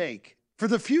Jets' sake, for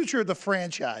the future of the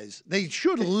franchise, they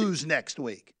should lose next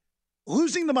week.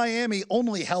 Losing to Miami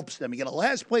only helps them. You get a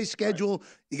last-place schedule. Right.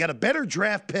 You got a better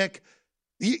draft pick.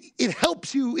 It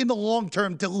helps you in the long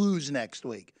term to lose next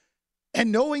week.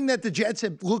 And knowing that the Jets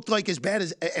have looked like as bad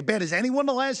as anyone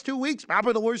the last 2 weeks,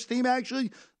 probably the worst team, actually,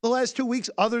 the last 2 weeks,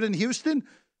 other than Houston,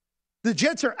 the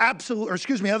Jets are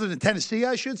other than Tennessee,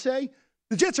 I should say,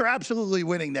 the Jets are absolutely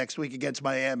winning next week against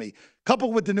Miami.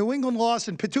 Coupled with the New England loss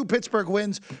and 2 Pittsburgh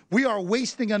wins, we are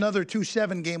wasting another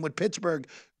 2-7 game with Pittsburgh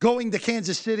going to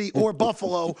Kansas City or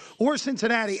Buffalo or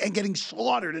Cincinnati and getting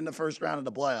slaughtered in the first round of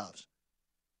the playoffs.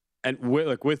 And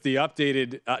with the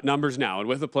updated numbers now and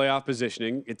with the playoff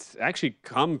positioning, it's actually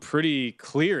come pretty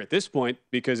clear at this point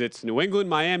because it's New England,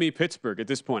 Miami, Pittsburgh at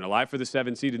this point, alive for the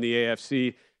 7th seed in the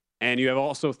AFC. And you have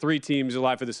also 3 teams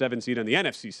alive for the 7th seed on the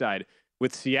NFC side.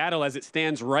 With Seattle, as it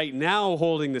stands right now,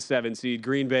 holding the 7th seed,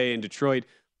 Green Bay and Detroit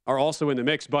are also in the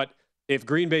mix. But if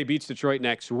Green Bay beats Detroit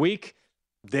next week,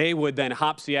 they would then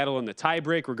hop Seattle in the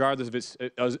tiebreak, regardless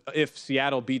of if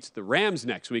Seattle beats the Rams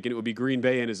next week, and it would be Green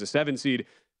Bay in as a 7th seed.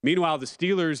 Meanwhile, the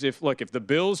Steelers, if the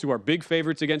Bills, who are big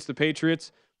favorites against the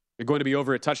Patriots, are going to be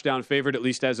over a touchdown favorite, at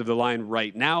least as of the line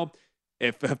right now.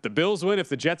 If the Bills win, if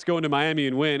the Jets go into Miami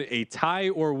and win, a tie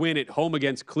or win at home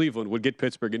against Cleveland would get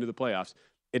Pittsburgh into the playoffs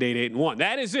at 8-1.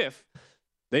 That is if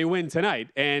they win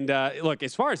tonight. And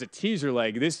as far as a teaser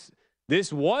leg, this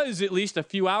was at least a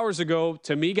few hours ago,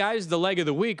 to me, guys, the leg of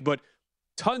the week, but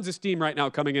tons of steam right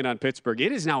now coming in on Pittsburgh.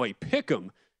 It is now a pick'em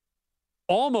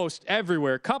almost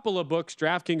everywhere. A couple of books.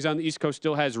 DraftKings on the East Coast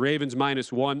still has Ravens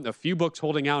 -1. A few books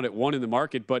holding out at 1 in the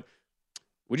market. But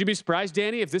would you be surprised,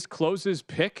 Danny, if this closes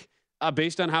pick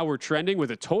based on how we're trending, with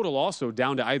a total also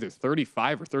down to either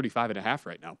 35 or 35.5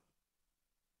 right now?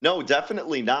 No,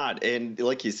 definitely not. And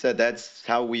like you said, that's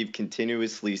how we've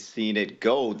continuously seen it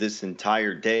go this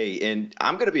entire day. And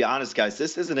I'm going to be honest, guys,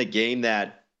 this isn't a game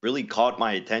that really caught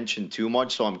my attention too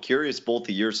much. So I'm curious both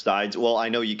of your sides. Well, I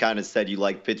know you kind of said you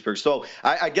like Pittsburgh. So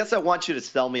I guess I want you to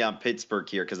sell me on Pittsburgh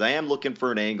here, because I am looking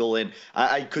for an angle, and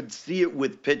I could see it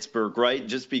with Pittsburgh, right?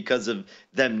 Just because of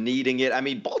them needing it. I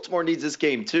mean, Baltimore needs this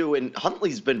game too, and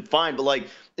Huntley's been fine, but like,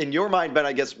 in your mind, Ben,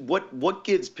 I guess what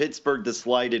gives Pittsburgh the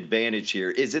slight advantage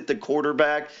here? Is it the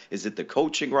quarterback? Is it the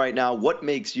coaching right now? What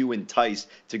makes you enticed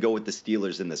to go with the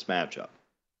Steelers in this matchup?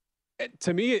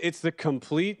 To me, it's the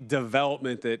complete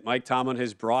development that Mike Tomlin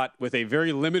has brought with a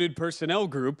very limited personnel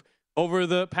group over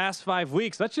the past 5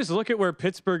 weeks. Let's just look at where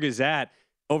Pittsburgh is at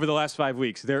over the last 5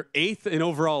 weeks. They're 8th in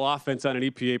overall offense on an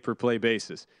EPA per play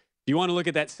basis. You want to look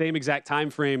at that same exact time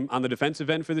frame on the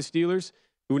defensive end for the Steelers,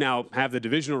 who now have the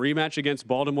divisional rematch against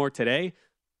Baltimore today.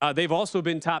 They've also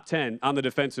been top 10 on the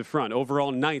defensive front,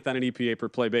 overall 9th on an EPA per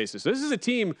play basis. So this is a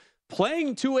team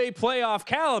playing to a playoff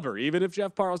caliber, even if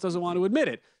Jeff Parles doesn't want to admit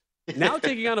it. Now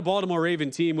taking on a Baltimore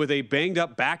Raven team with a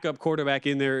banged-up backup quarterback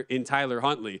in there in Tyler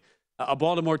Huntley, a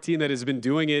Baltimore team that has been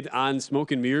doing it on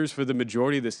smoke and mirrors for the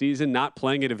majority of the season, not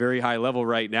playing at a very high level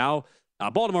right now.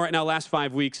 Baltimore right now, last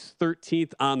 5 weeks,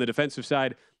 13th on the defensive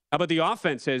side. But the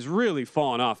offense has really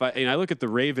fallen off. I look at the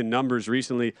Raven numbers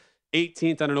recently,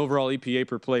 18th on an overall EPA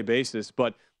per play basis,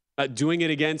 but doing it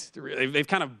against, they've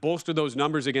kind of bolstered those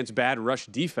numbers against bad rush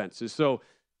defenses. So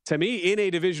to me, in a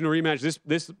divisional rematch,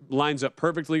 this lines up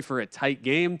perfectly for a tight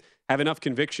game. Have enough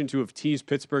conviction to have teased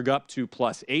Pittsburgh up to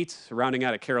 +8, rounding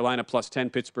out a Carolina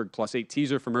 +10, Pittsburgh +8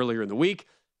 teaser from earlier in the week.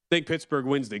 I think Pittsburgh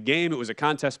wins the game. It was a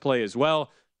contest play as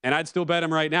well, and I'd still bet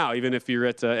them right now, even if you're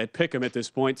at Pick'em at this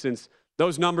point, since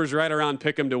those numbers right around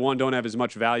Pick'em to 1 don't have as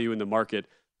much value in the market.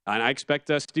 And I expect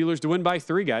Steelers to win by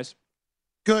 3, guys.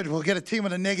 Good. We'll get a team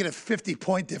with a negative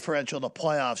 50-point differential in the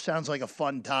playoffs. Sounds like a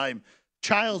fun time.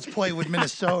 Child's play with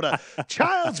Minnesota.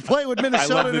 Child's play with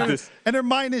Minnesota, and they're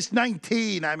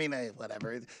 -19. I mean,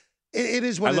 whatever. It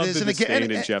is what it is. I love the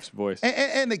disdain in Jeff's voice.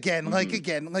 And again,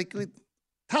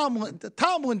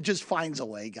 Tomlin just finds a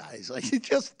way, guys. Like, he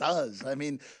just does. I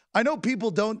mean, I know people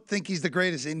don't think he's the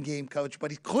greatest in-game coach, but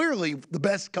he's clearly the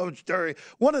best coach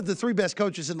one of the 3 best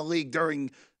coaches in the league during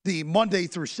the Monday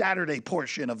through Saturday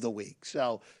portion of the week.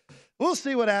 So we'll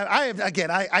see what happens.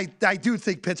 I do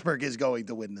think Pittsburgh is going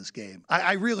to win this game.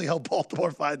 I really hope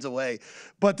Baltimore finds a way.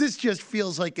 But this just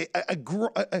feels like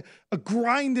a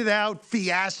grinded-out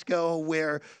fiasco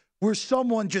where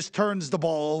someone just turns the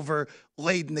ball over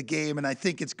late in the game, and I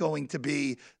think it's going to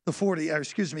be the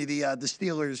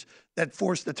Steelers that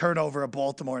force the turnover of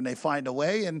Baltimore, and they find a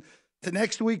way. And the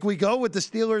next week we go with the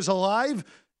Steelers alive,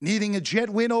 needing a Jet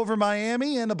win over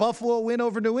Miami and a Buffalo win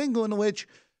over New England, which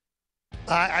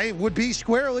I would be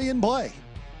squarely in play.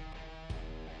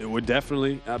 It would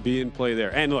definitely be in play there.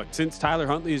 And look, since Tyler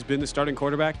Huntley has been the starting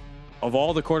quarterback, of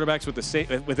all the quarterbacks with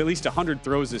at least 100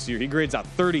 throws this year, he grades out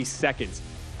 32nd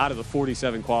out of the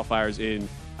 47 qualifiers in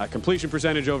completion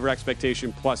percentage over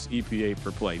expectation plus EPA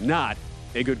per play. Not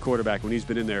a good quarterback when he's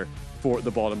been in there for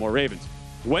the Baltimore Ravens.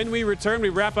 When we return, we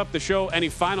wrap up the show. Any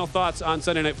final thoughts on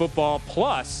Sunday Night Football?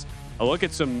 Plus, a look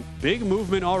at some big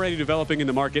movement already developing in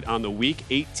the market on the Week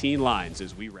 18 lines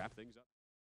as we wrap things up.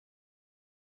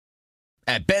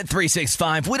 At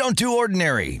Bet365, we don't do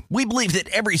ordinary. We believe that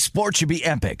every sport should be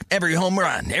epic. Every home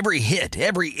run, every hit,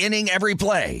 every inning, every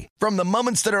play. From the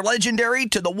moments that are legendary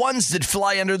to the ones that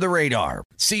fly under the radar.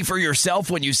 See for yourself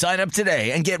when you sign up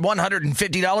today and get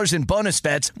 $150 in bonus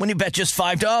bets when you bet just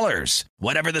 $5.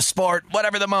 Whatever the sport,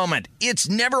 whatever the moment, it's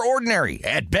never ordinary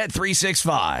at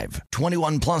Bet365.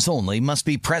 21 plus only. Must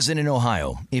be present in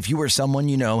Ohio. If you or someone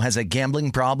you know has a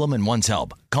gambling problem and wants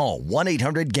help, call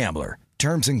 1-800-GAMBLER.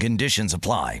 Terms and conditions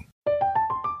apply.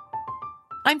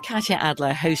 I'm Katya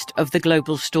Adler, host of The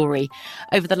Global Story.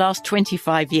 Over the last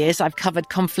 25 years, I've covered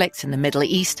conflicts in the Middle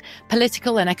East,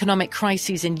 political and economic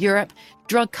crises in Europe,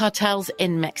 drug cartels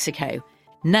in Mexico.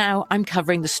 Now I'm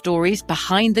covering the stories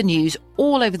behind the news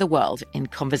all over the world in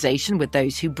conversation with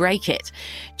those who break it.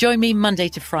 Join me Monday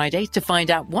to Friday to find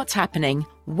out what's happening,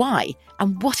 why,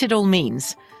 and what it all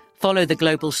means. Follow The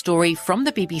Global Story from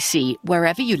the BBC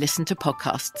wherever you listen to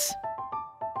podcasts.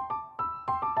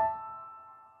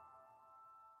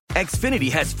 Xfinity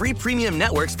has free premium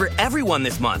networks for everyone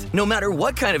this month, no matter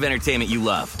what kind of entertainment you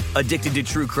love. Addicted to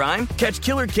true crime? Catch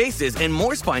killer cases and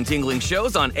more spine-tingling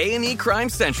shows on A&E Crime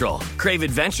Central. Crave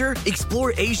adventure?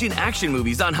 Explore Asian action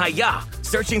movies on Hi-YAH.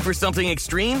 Searching for something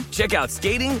extreme? Check out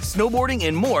skating, snowboarding,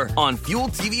 and more on Fuel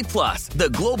TV Plus, the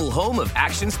global home of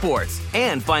action sports.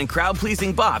 And find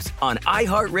crowd-pleasing bops on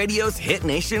iHeartRadio's Hit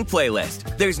Nation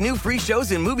playlist. There's new free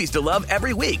shows and movies to love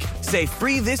every week. Say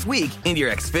free this week in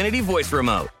your Xfinity voice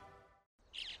remote.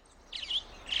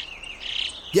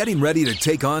 Getting ready to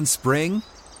take on spring?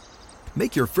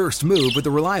 Make your first move with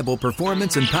the reliable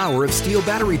performance and power of Steel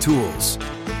battery tools.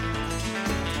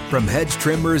 From hedge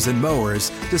trimmers and mowers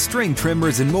to string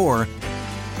trimmers and more,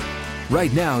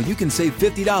 right now you can save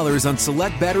 $50 on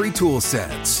select battery tool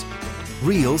sets.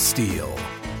 Real Steel.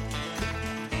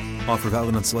 Offer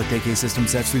valid on select AK system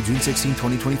sets through June 16,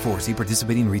 2024. See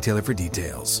participating retailer for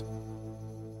details.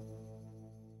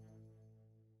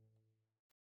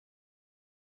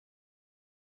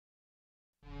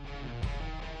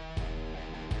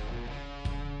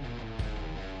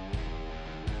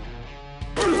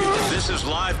 This is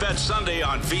Live Bet Sunday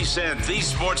on VSiN, the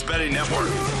Sports Betting Network.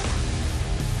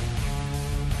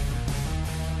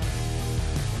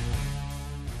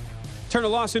 Turn a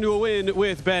loss into a win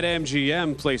with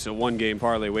BetMGM. Place a one-game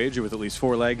parlay wager with at least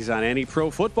 4 legs on any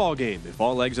pro football game. If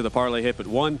all legs of the parlay hit but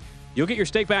one, you'll get your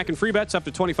stake back in free bets up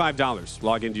to $25.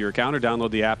 Log into your account or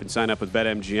download the app and sign up with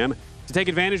BetMGM. To take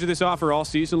advantage of this offer all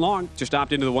season long, just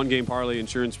opt into the one-game parlay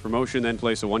insurance promotion, then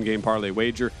place a one-game parlay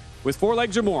wager with 4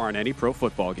 legs or more on any pro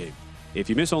football game. If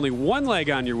you miss only one leg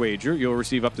on your wager, you'll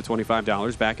receive up to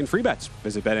 $25 back in free bets.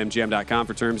 Visit BetMGM.com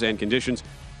for terms and conditions.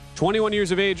 21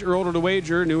 years of age or older to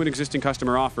wager. New and existing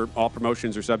customer offer. All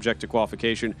promotions are subject to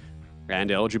qualification and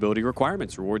eligibility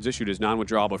requirements. Rewards issued as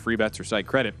non-withdrawable free bets or site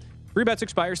credit. Free bets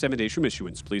expire 7 days from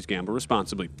issuance. Please gamble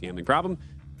responsibly. Gambling problem?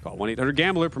 Call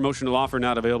 1-800-GAMBLER. Promotional offer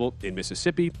not available in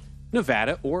Mississippi,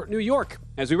 Nevada, or New York.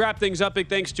 As we wrap things up, big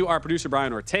thanks to our producer,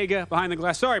 Brian Ortega, behind the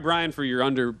glass. Sorry, Brian, for your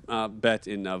under bet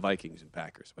in Vikings and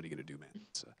Packers. What are you going to do, man?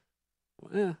 It's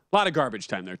a lot of garbage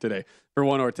time there today for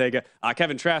one Ortega.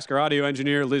 Kevin Trask, our audio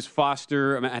engineer, Liz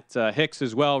Foster, Matt Hicks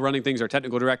as well, running things, our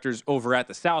technical directors over at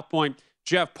the South Point.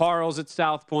 Jeff Parles at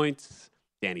South Point.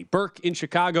 Danny Burke in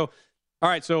Chicago. All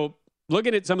right, so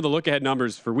looking at some of the look-ahead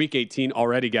numbers for Week 18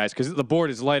 already, guys, because the board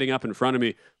is lighting up in front of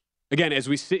me. Again, as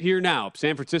we sit here now,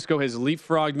 San Francisco has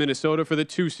leapfrogged Minnesota for the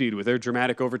 2 seed with their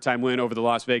dramatic overtime win over the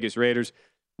Las Vegas Raiders.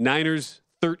 Niners,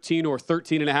 13 or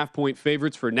 13.5 point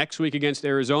favorites for next week against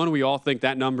Arizona. We all think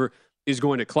that number is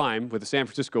going to climb. With the San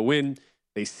Francisco win,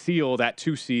 they seal that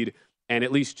 2 seed and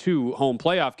at least 2 home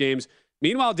playoff games.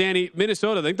 Meanwhile, Danny,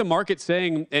 Minnesota, I think the market's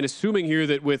saying and assuming here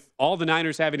that with all the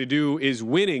Niners having to do is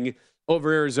winning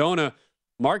over Arizona,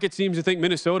 market seems to think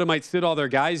Minnesota might sit all their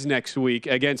guys next week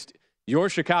against your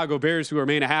Chicago Bears, who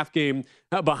remain a half game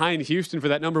behind Houston for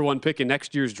that number 1 pick in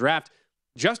next year's draft.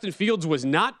 Justin Fields was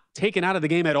not taken out of the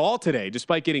game at all today,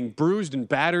 despite getting bruised and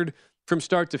battered from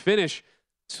start to finish.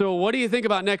 So what do you think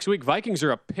about next week? Vikings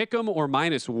are a pick'em or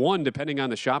 -1, depending on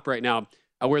the shop right now,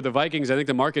 where the Vikings, I think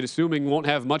the market assuming, won't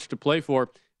have much to play for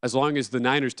as long as the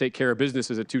Niners take care of business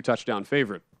as a 2-touchdown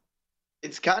favorite.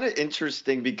 It's kind of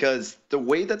interesting because the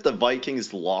way that the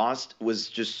Vikings lost was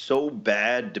just so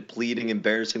bad, depleting,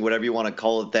 embarrassing, whatever you want to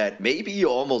call it, that maybe you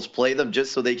almost play them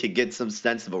just so they could get some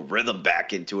sense of a rhythm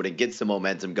back into it and get some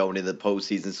momentum going into the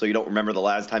postseason so you don't remember the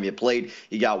last time you played,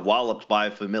 you got walloped by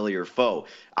a familiar foe.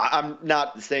 I'm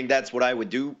not saying that's what I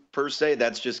would do per se.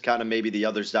 That's just kind of maybe the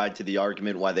other side to the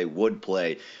argument why they would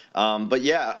play. But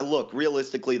yeah, look,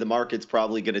 realistically, the market's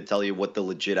probably going to tell you what the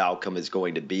legit outcome is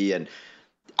going to be. And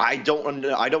I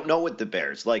don't know with the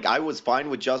Bears. Like, I was fine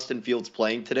with Justin Fields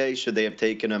playing today. Should they have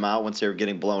taken him out once they were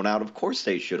getting blown out? Of course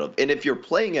they should have. And if you're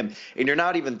playing him and you're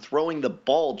not even throwing the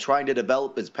ball trying to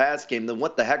develop his pass game, then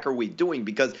what the heck are we doing?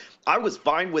 Because I was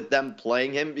fine with them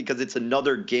playing him because it's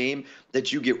another game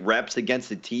that you get reps against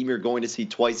a team you're going to see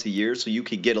twice a year, so you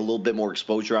could get a little bit more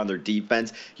exposure on their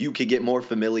defense. You could get more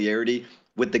familiarity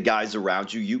with the guys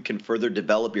around you. You can further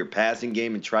develop your passing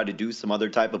game and try to do some other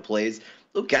type of plays.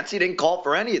 Luke Getsy didn't call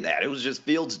for any of that. It was just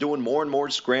Fields doing more and more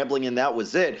scrambling, and that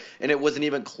was it. And it wasn't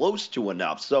even close to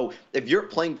enough. So if you're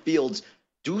playing Fields,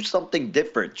 do something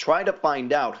different. Try to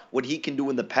find out what he can do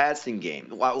in the passing game.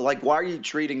 Like, why are you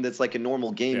treating this like a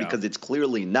normal game? Yeah. Because it's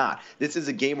clearly not. This is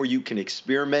a game where you can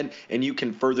experiment and you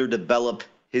can further develop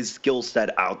his skill set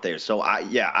out there. So,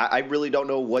 I really don't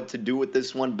know what to do with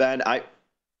this one, Ben.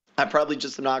 I probably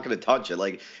just am not going to touch it.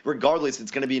 Like, regardless, it's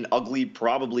going to be an ugly,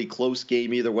 probably close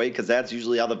game either way, because that's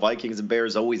usually how the Vikings and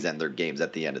Bears always end their games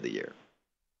at the end of the year.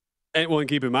 And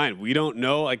keep in mind, we don't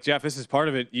know. Like, Jeff, this is part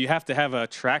of it. You have to have a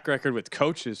track record with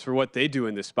coaches for what they do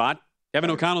in this spot.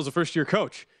 Kevin O'Connell's a first-year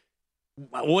coach.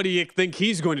 What do you think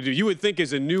he's going to do? You would think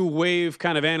as a new wave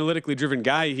kind of analytically driven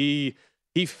guy, he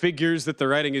figures that the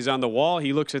writing is on the wall.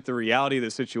 He looks at the reality of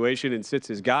the situation and sits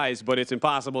his guys, but it's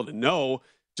impossible to know.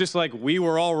 Just like we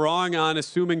were all wrong on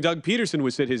assuming Doug Peterson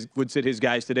would sit his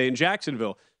guys today in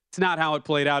Jacksonville. It's not how it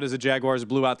played out as the Jaguars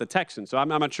blew out the Texans. So I'm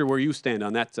not sure where you stand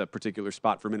on that particular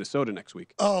spot for Minnesota next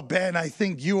week. Oh, Ben, I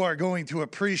think you are going to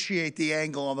appreciate the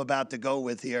angle I'm about to go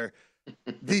with here.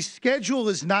 The schedule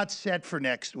is not set for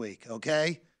next week,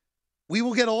 okay? we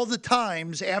will get all the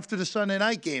times after the Sunday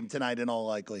night game tonight in all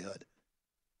likelihood.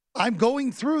 I'm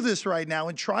going through this right now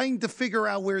and trying to figure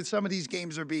out where some of these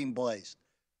games are being placed.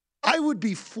 I would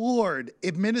be floored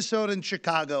if Minnesota and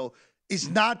Chicago is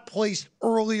not placed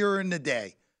earlier in the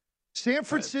day. San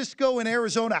Francisco and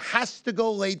Arizona has to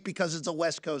go late because it's a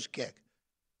West Coast kick.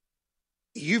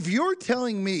 If you're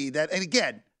telling me that, and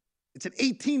again, it's an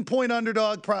 18-point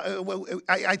underdog.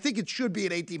 I think it should be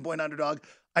an 18-point underdog.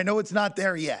 I know it's not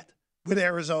there yet with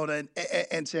Arizona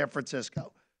and San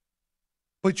Francisco.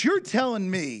 But you're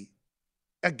telling me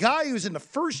a guy who's in the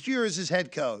first year as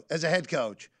a head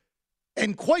coach,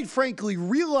 and quite frankly,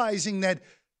 realizing that,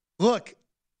 look,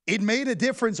 it made a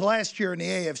difference last year in the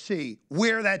AFC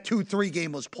where that 2-3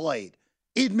 game was played.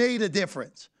 It made a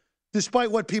difference, despite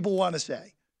what people want to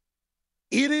say.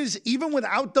 It is, even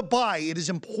without the bye, it is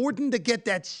important to get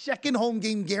that second home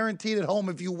game guaranteed at home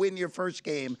if you win your first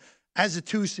game as a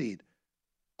 2 seed.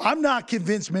 I'm not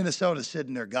convinced Minnesota's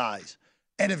sitting their guys.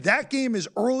 And if that game is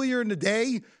earlier in the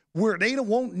day where they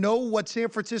won't know what San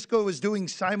Francisco is doing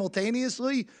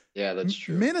simultaneously, yeah, that's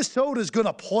true. Minnesota's going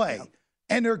to play,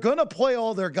 and they're going to play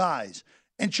all their guys.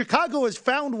 And Chicago has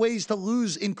found ways to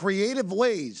lose in creative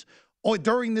ways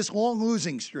during this long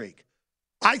losing streak.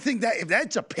 I think that if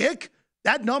that's a pick,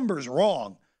 that number's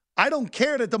wrong. I don't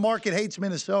care that the market hates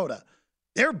Minnesota.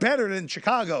 They're better than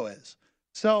Chicago is.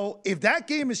 So if that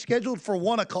game is scheduled for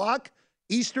 1 o'clock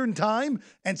Eastern time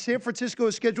and San Francisco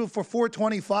is scheduled for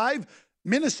 4:25,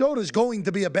 Minnesota is going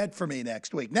to be a bet for me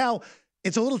next week. Now,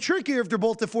 it's a little trickier if they're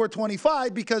both at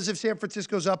 4:25 because if San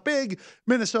Francisco's up big,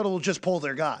 Minnesota will just pull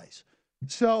their guys.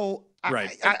 So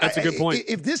right. That's a good point.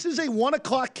 If this is a 1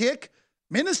 o'clock kick,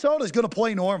 Minnesota is going to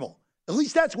play normal. At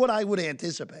least that's what I would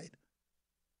anticipate.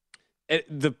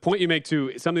 The point you make, too,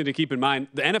 is something to keep in mind.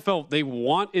 The NFL, they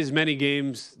want as many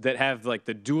games that have, like,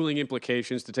 the dueling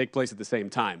implications to take place at the same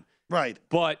time. Right.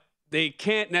 But they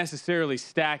can't necessarily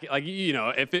stack it. Like, you know,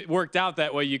 if it worked out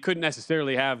that way, you couldn't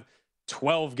necessarily have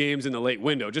 12 games in the late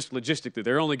window. Just logistically,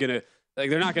 they're only going to, like,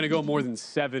 they're not going to go more than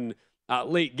 7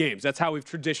 late games. That's how we've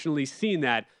traditionally seen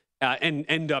that and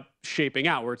end up shaping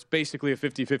out, where it's basically a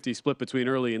 50-50 split between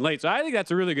early and late. So I think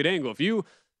that's a really good angle. If you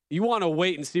want to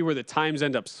wait and see where the times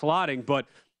end up slotting, but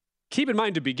keep in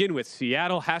mind to begin with,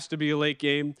 Seattle has to be a late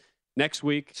game next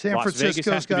week. Las Vegas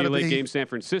has to be a late game. San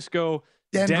Francisco,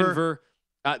 Denver.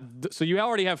 So you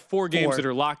already have 4 games that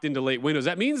are locked into late windows.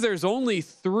 That means there's only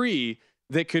 3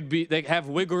 that have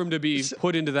wiggle room to be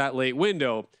put into that late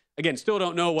window. Again, still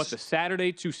don't know what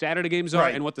the two Saturday games are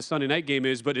and what the Sunday night game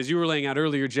is. But as you were laying out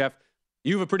earlier, Jeff,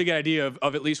 you have a pretty good idea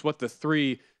of at least what the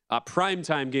 3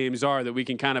 primetime games are that we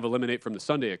can kind of eliminate from the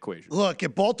Sunday equation. Look,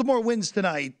 if Baltimore wins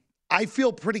tonight, I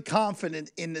feel pretty confident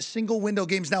in the single window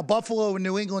games. Now, Buffalo and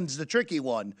New England's the tricky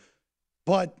one,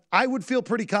 but I would feel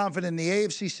pretty confident in the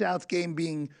AFC South game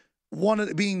being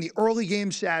the early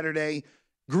game Saturday.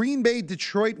 Green Bay,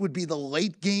 Detroit would be the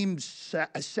late game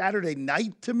Saturday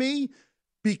night to me,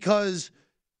 because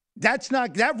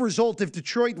that result, if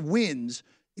Detroit wins,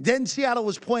 then Seattle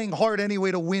was playing hard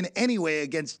anyway to win anyway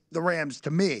against the Rams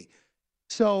to me.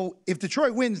 So if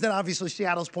Detroit wins, then obviously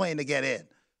Seattle's playing to get in.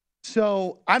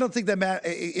 So I don't think that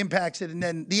impacts it. And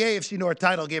then the AFC North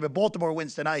title game, if Baltimore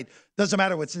wins tonight, doesn't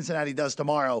matter what Cincinnati does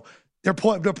tomorrow. They're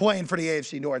playing for the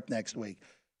AFC North next week.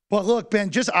 But look, Ben,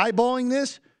 just eyeballing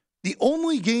this, the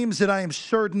only games that I am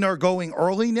certain are going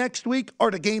early next week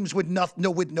are the games with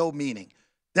no meaning.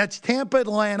 That's Tampa,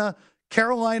 Atlanta,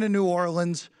 Carolina, New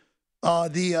Orleans,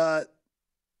 and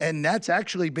that's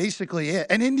actually basically it.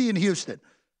 And Indy and Houston.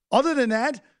 Other than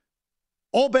that,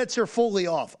 all bets are fully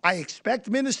off. I expect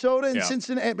Minnesota and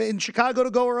Cincinnati and Chicago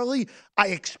to go early. I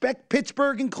expect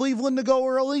Pittsburgh and Cleveland to go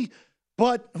early,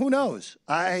 but who knows?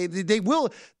 They will.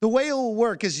 The way it will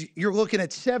work is you're looking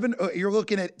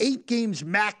at 8 games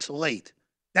max late.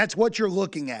 That's what you're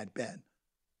looking at, Ben.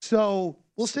 So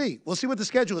we'll see. We'll see what the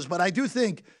schedule is, but I do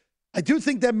think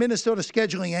that Minnesota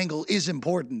scheduling angle is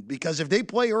important, because if they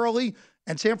play early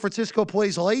and San Francisco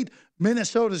plays late,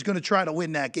 Minnesota's going to try to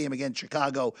win that game against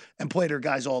Chicago and play their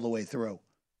guys all the way through.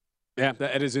 Yeah,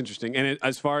 that is interesting. And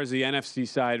as far as the NFC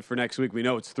side for next week, we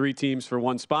know it's 3 teams for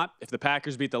 1 spot. If the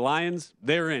Packers beat the Lions,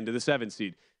 they're into the 7th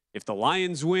seed. If the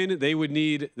Lions win, they would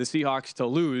need the Seahawks to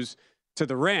lose to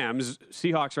the Rams.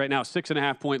 Seahawks right now,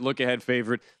 6.5-point look-ahead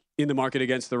favorite in the market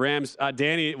against the Rams.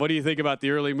 Danny, what do you think about the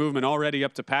early movement already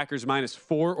up to Packers -4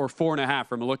 or 4.5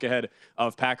 from a look ahead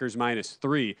of Packers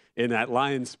 -3 in that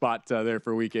Lions spot there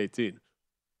for Week 18?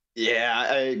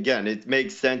 Yeah, again, it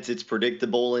makes sense. It's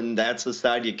predictable, and that's the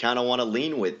side you kind of want to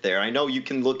lean with there. I know you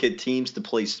can look at teams to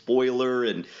play spoiler,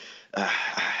 and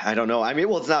I don't know. I mean,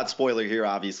 well, it's not spoiler here,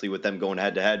 obviously, with them going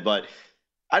head-to-head, but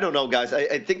I don't know, guys.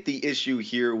 I think the issue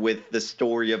here with the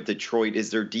story of Detroit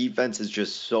is their defense is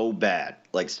just so bad,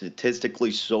 like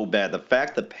statistically so bad. The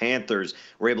fact the Panthers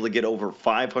were able to get over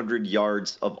 500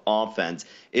 yards of offense,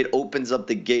 it opens up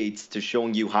the gates to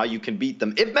showing you how you can beat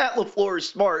them. If Matt LaFleur is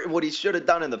smart, and what he should have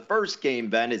done in the first game,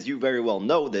 Ben, as you very well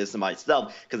know this, and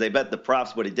myself, because I bet the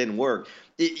props, but it didn't work.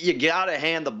 You got to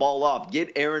hand the ball off.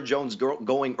 Get Aaron Jones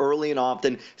going early and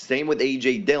often. Same with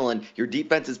A.J. Dillon. Your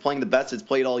defense is playing the best it's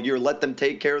played all year. Let them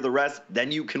take care of the rest.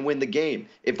 Then you can win the game.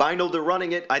 If I know they're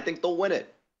running it, I think they'll win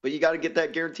it. But you got to get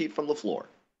that guaranteed from LaFleur.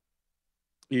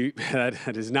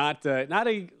 That is not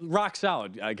a rock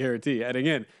solid guarantee heading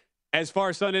in. As far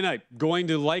as Sunday night, going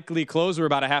to likely close. We're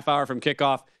about a half hour from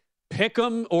kickoff.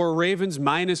 Pick'em or Ravens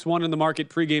 -1 in the market.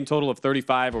 Pregame total of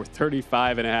 35 or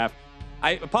 35.5.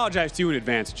 I apologize to you in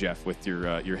advance, Jeff, with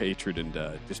your hatred and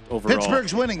just overall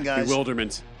Pittsburgh's winning, guys.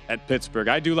 Bewilderment at Pittsburgh.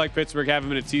 I do like Pittsburgh. Have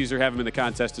him in a teaser. Have him in the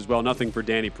contest as well. Nothing for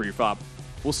Danny Prefop.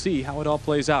 We'll see how it all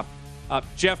plays out.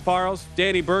 Jeff Parles,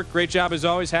 Danny Burke, great job as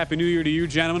always. Happy New Year to you,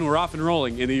 gentlemen. We're off and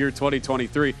rolling in the year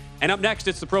 2023. And up next,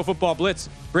 it's the Pro Football Blitz.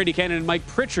 Brady Cannon and Mike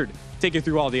Pritchard take you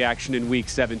through all the action in Week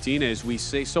 17 as we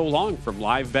say so long from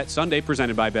Live Bet Sunday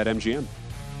presented by BetMGM.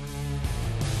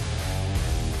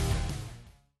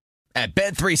 At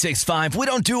Bet365, we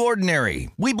don't do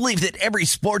ordinary. We believe that every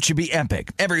sport should be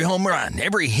epic. Every home run,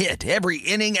 every hit, every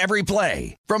inning, every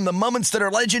play. From the moments that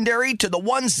are legendary to the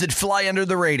ones that fly under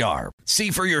the radar. See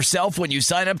for yourself when you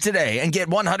sign up today and get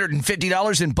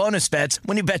 $150 in bonus bets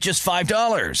when you bet just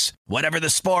 $5. Whatever the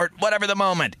sport, whatever the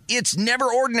moment, it's never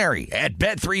ordinary at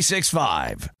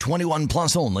Bet365. 21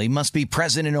 plus only. Must be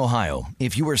present in Ohio.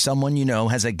 If you or someone you know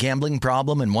has a gambling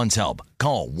problem and wants help,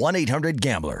 call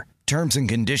 1-800-GAMBLER. Terms and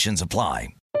conditions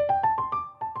apply.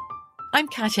 I'm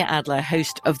Katya Adler,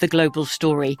 host of The Global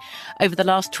Story. Over the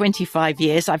last 25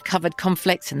 years, I've covered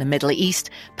conflicts in the Middle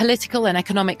East, political and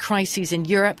economic crises in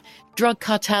Europe, drug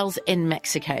cartels in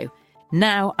Mexico.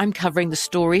 Now I'm covering the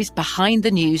stories behind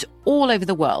the news all over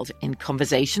the world in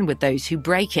conversation with those who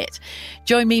break it.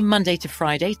 Join me Monday to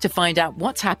Friday to find out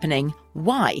what's happening,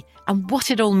 why, and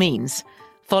what it all means.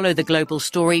 Follow The Global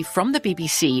Story from the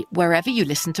BBC wherever you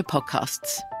listen to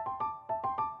podcasts.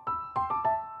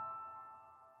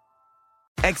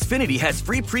 Xfinity has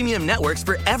free premium networks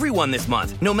for everyone this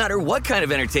month, no matter what kind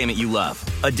of entertainment you love.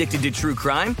 Addicted to true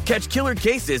crime? Catch killer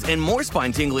cases and more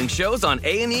spine-tingling shows on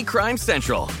A&E Crime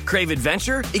Central. Crave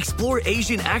adventure? Explore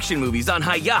Asian action movies on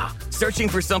Hi-YAH. Searching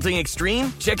for something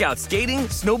extreme? Check out skating,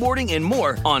 snowboarding, and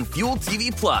more on Fuel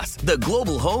TV Plus, the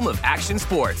global home of action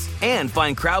sports. And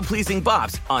find crowd-pleasing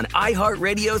bops on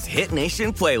iHeartRadio's Hit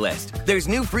Nation playlist. There's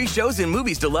new free shows and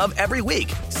movies to love every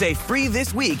week. Say free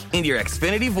this week in your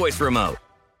Xfinity voice remote.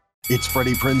 It's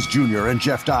Freddie Prinze Jr. and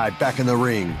Jeff Dye back in the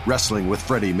ring. Wrestling with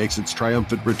Freddie makes its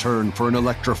triumphant return for an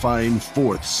electrifying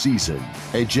 4th season.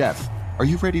 Hey, Jeff, are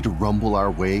you ready to rumble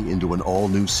our way into an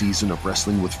all-new season of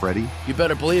Wrestling with Freddie? You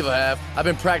better believe I have. I've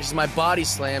been practicing my body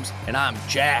slams, and I'm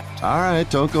jacked. All right,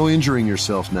 don't go injuring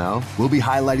yourself now. We'll be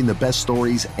highlighting the best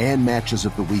stories and matches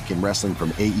of the week in wrestling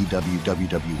from AEW,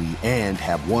 WWE, and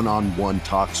have one-on-one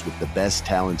talks with the best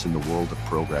talents in the world of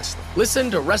pro wrestling.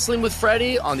 Listen to Wrestling with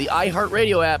Freddie on the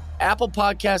iHeartRadio app, Apple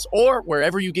Podcasts, or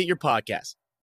wherever you get your podcasts.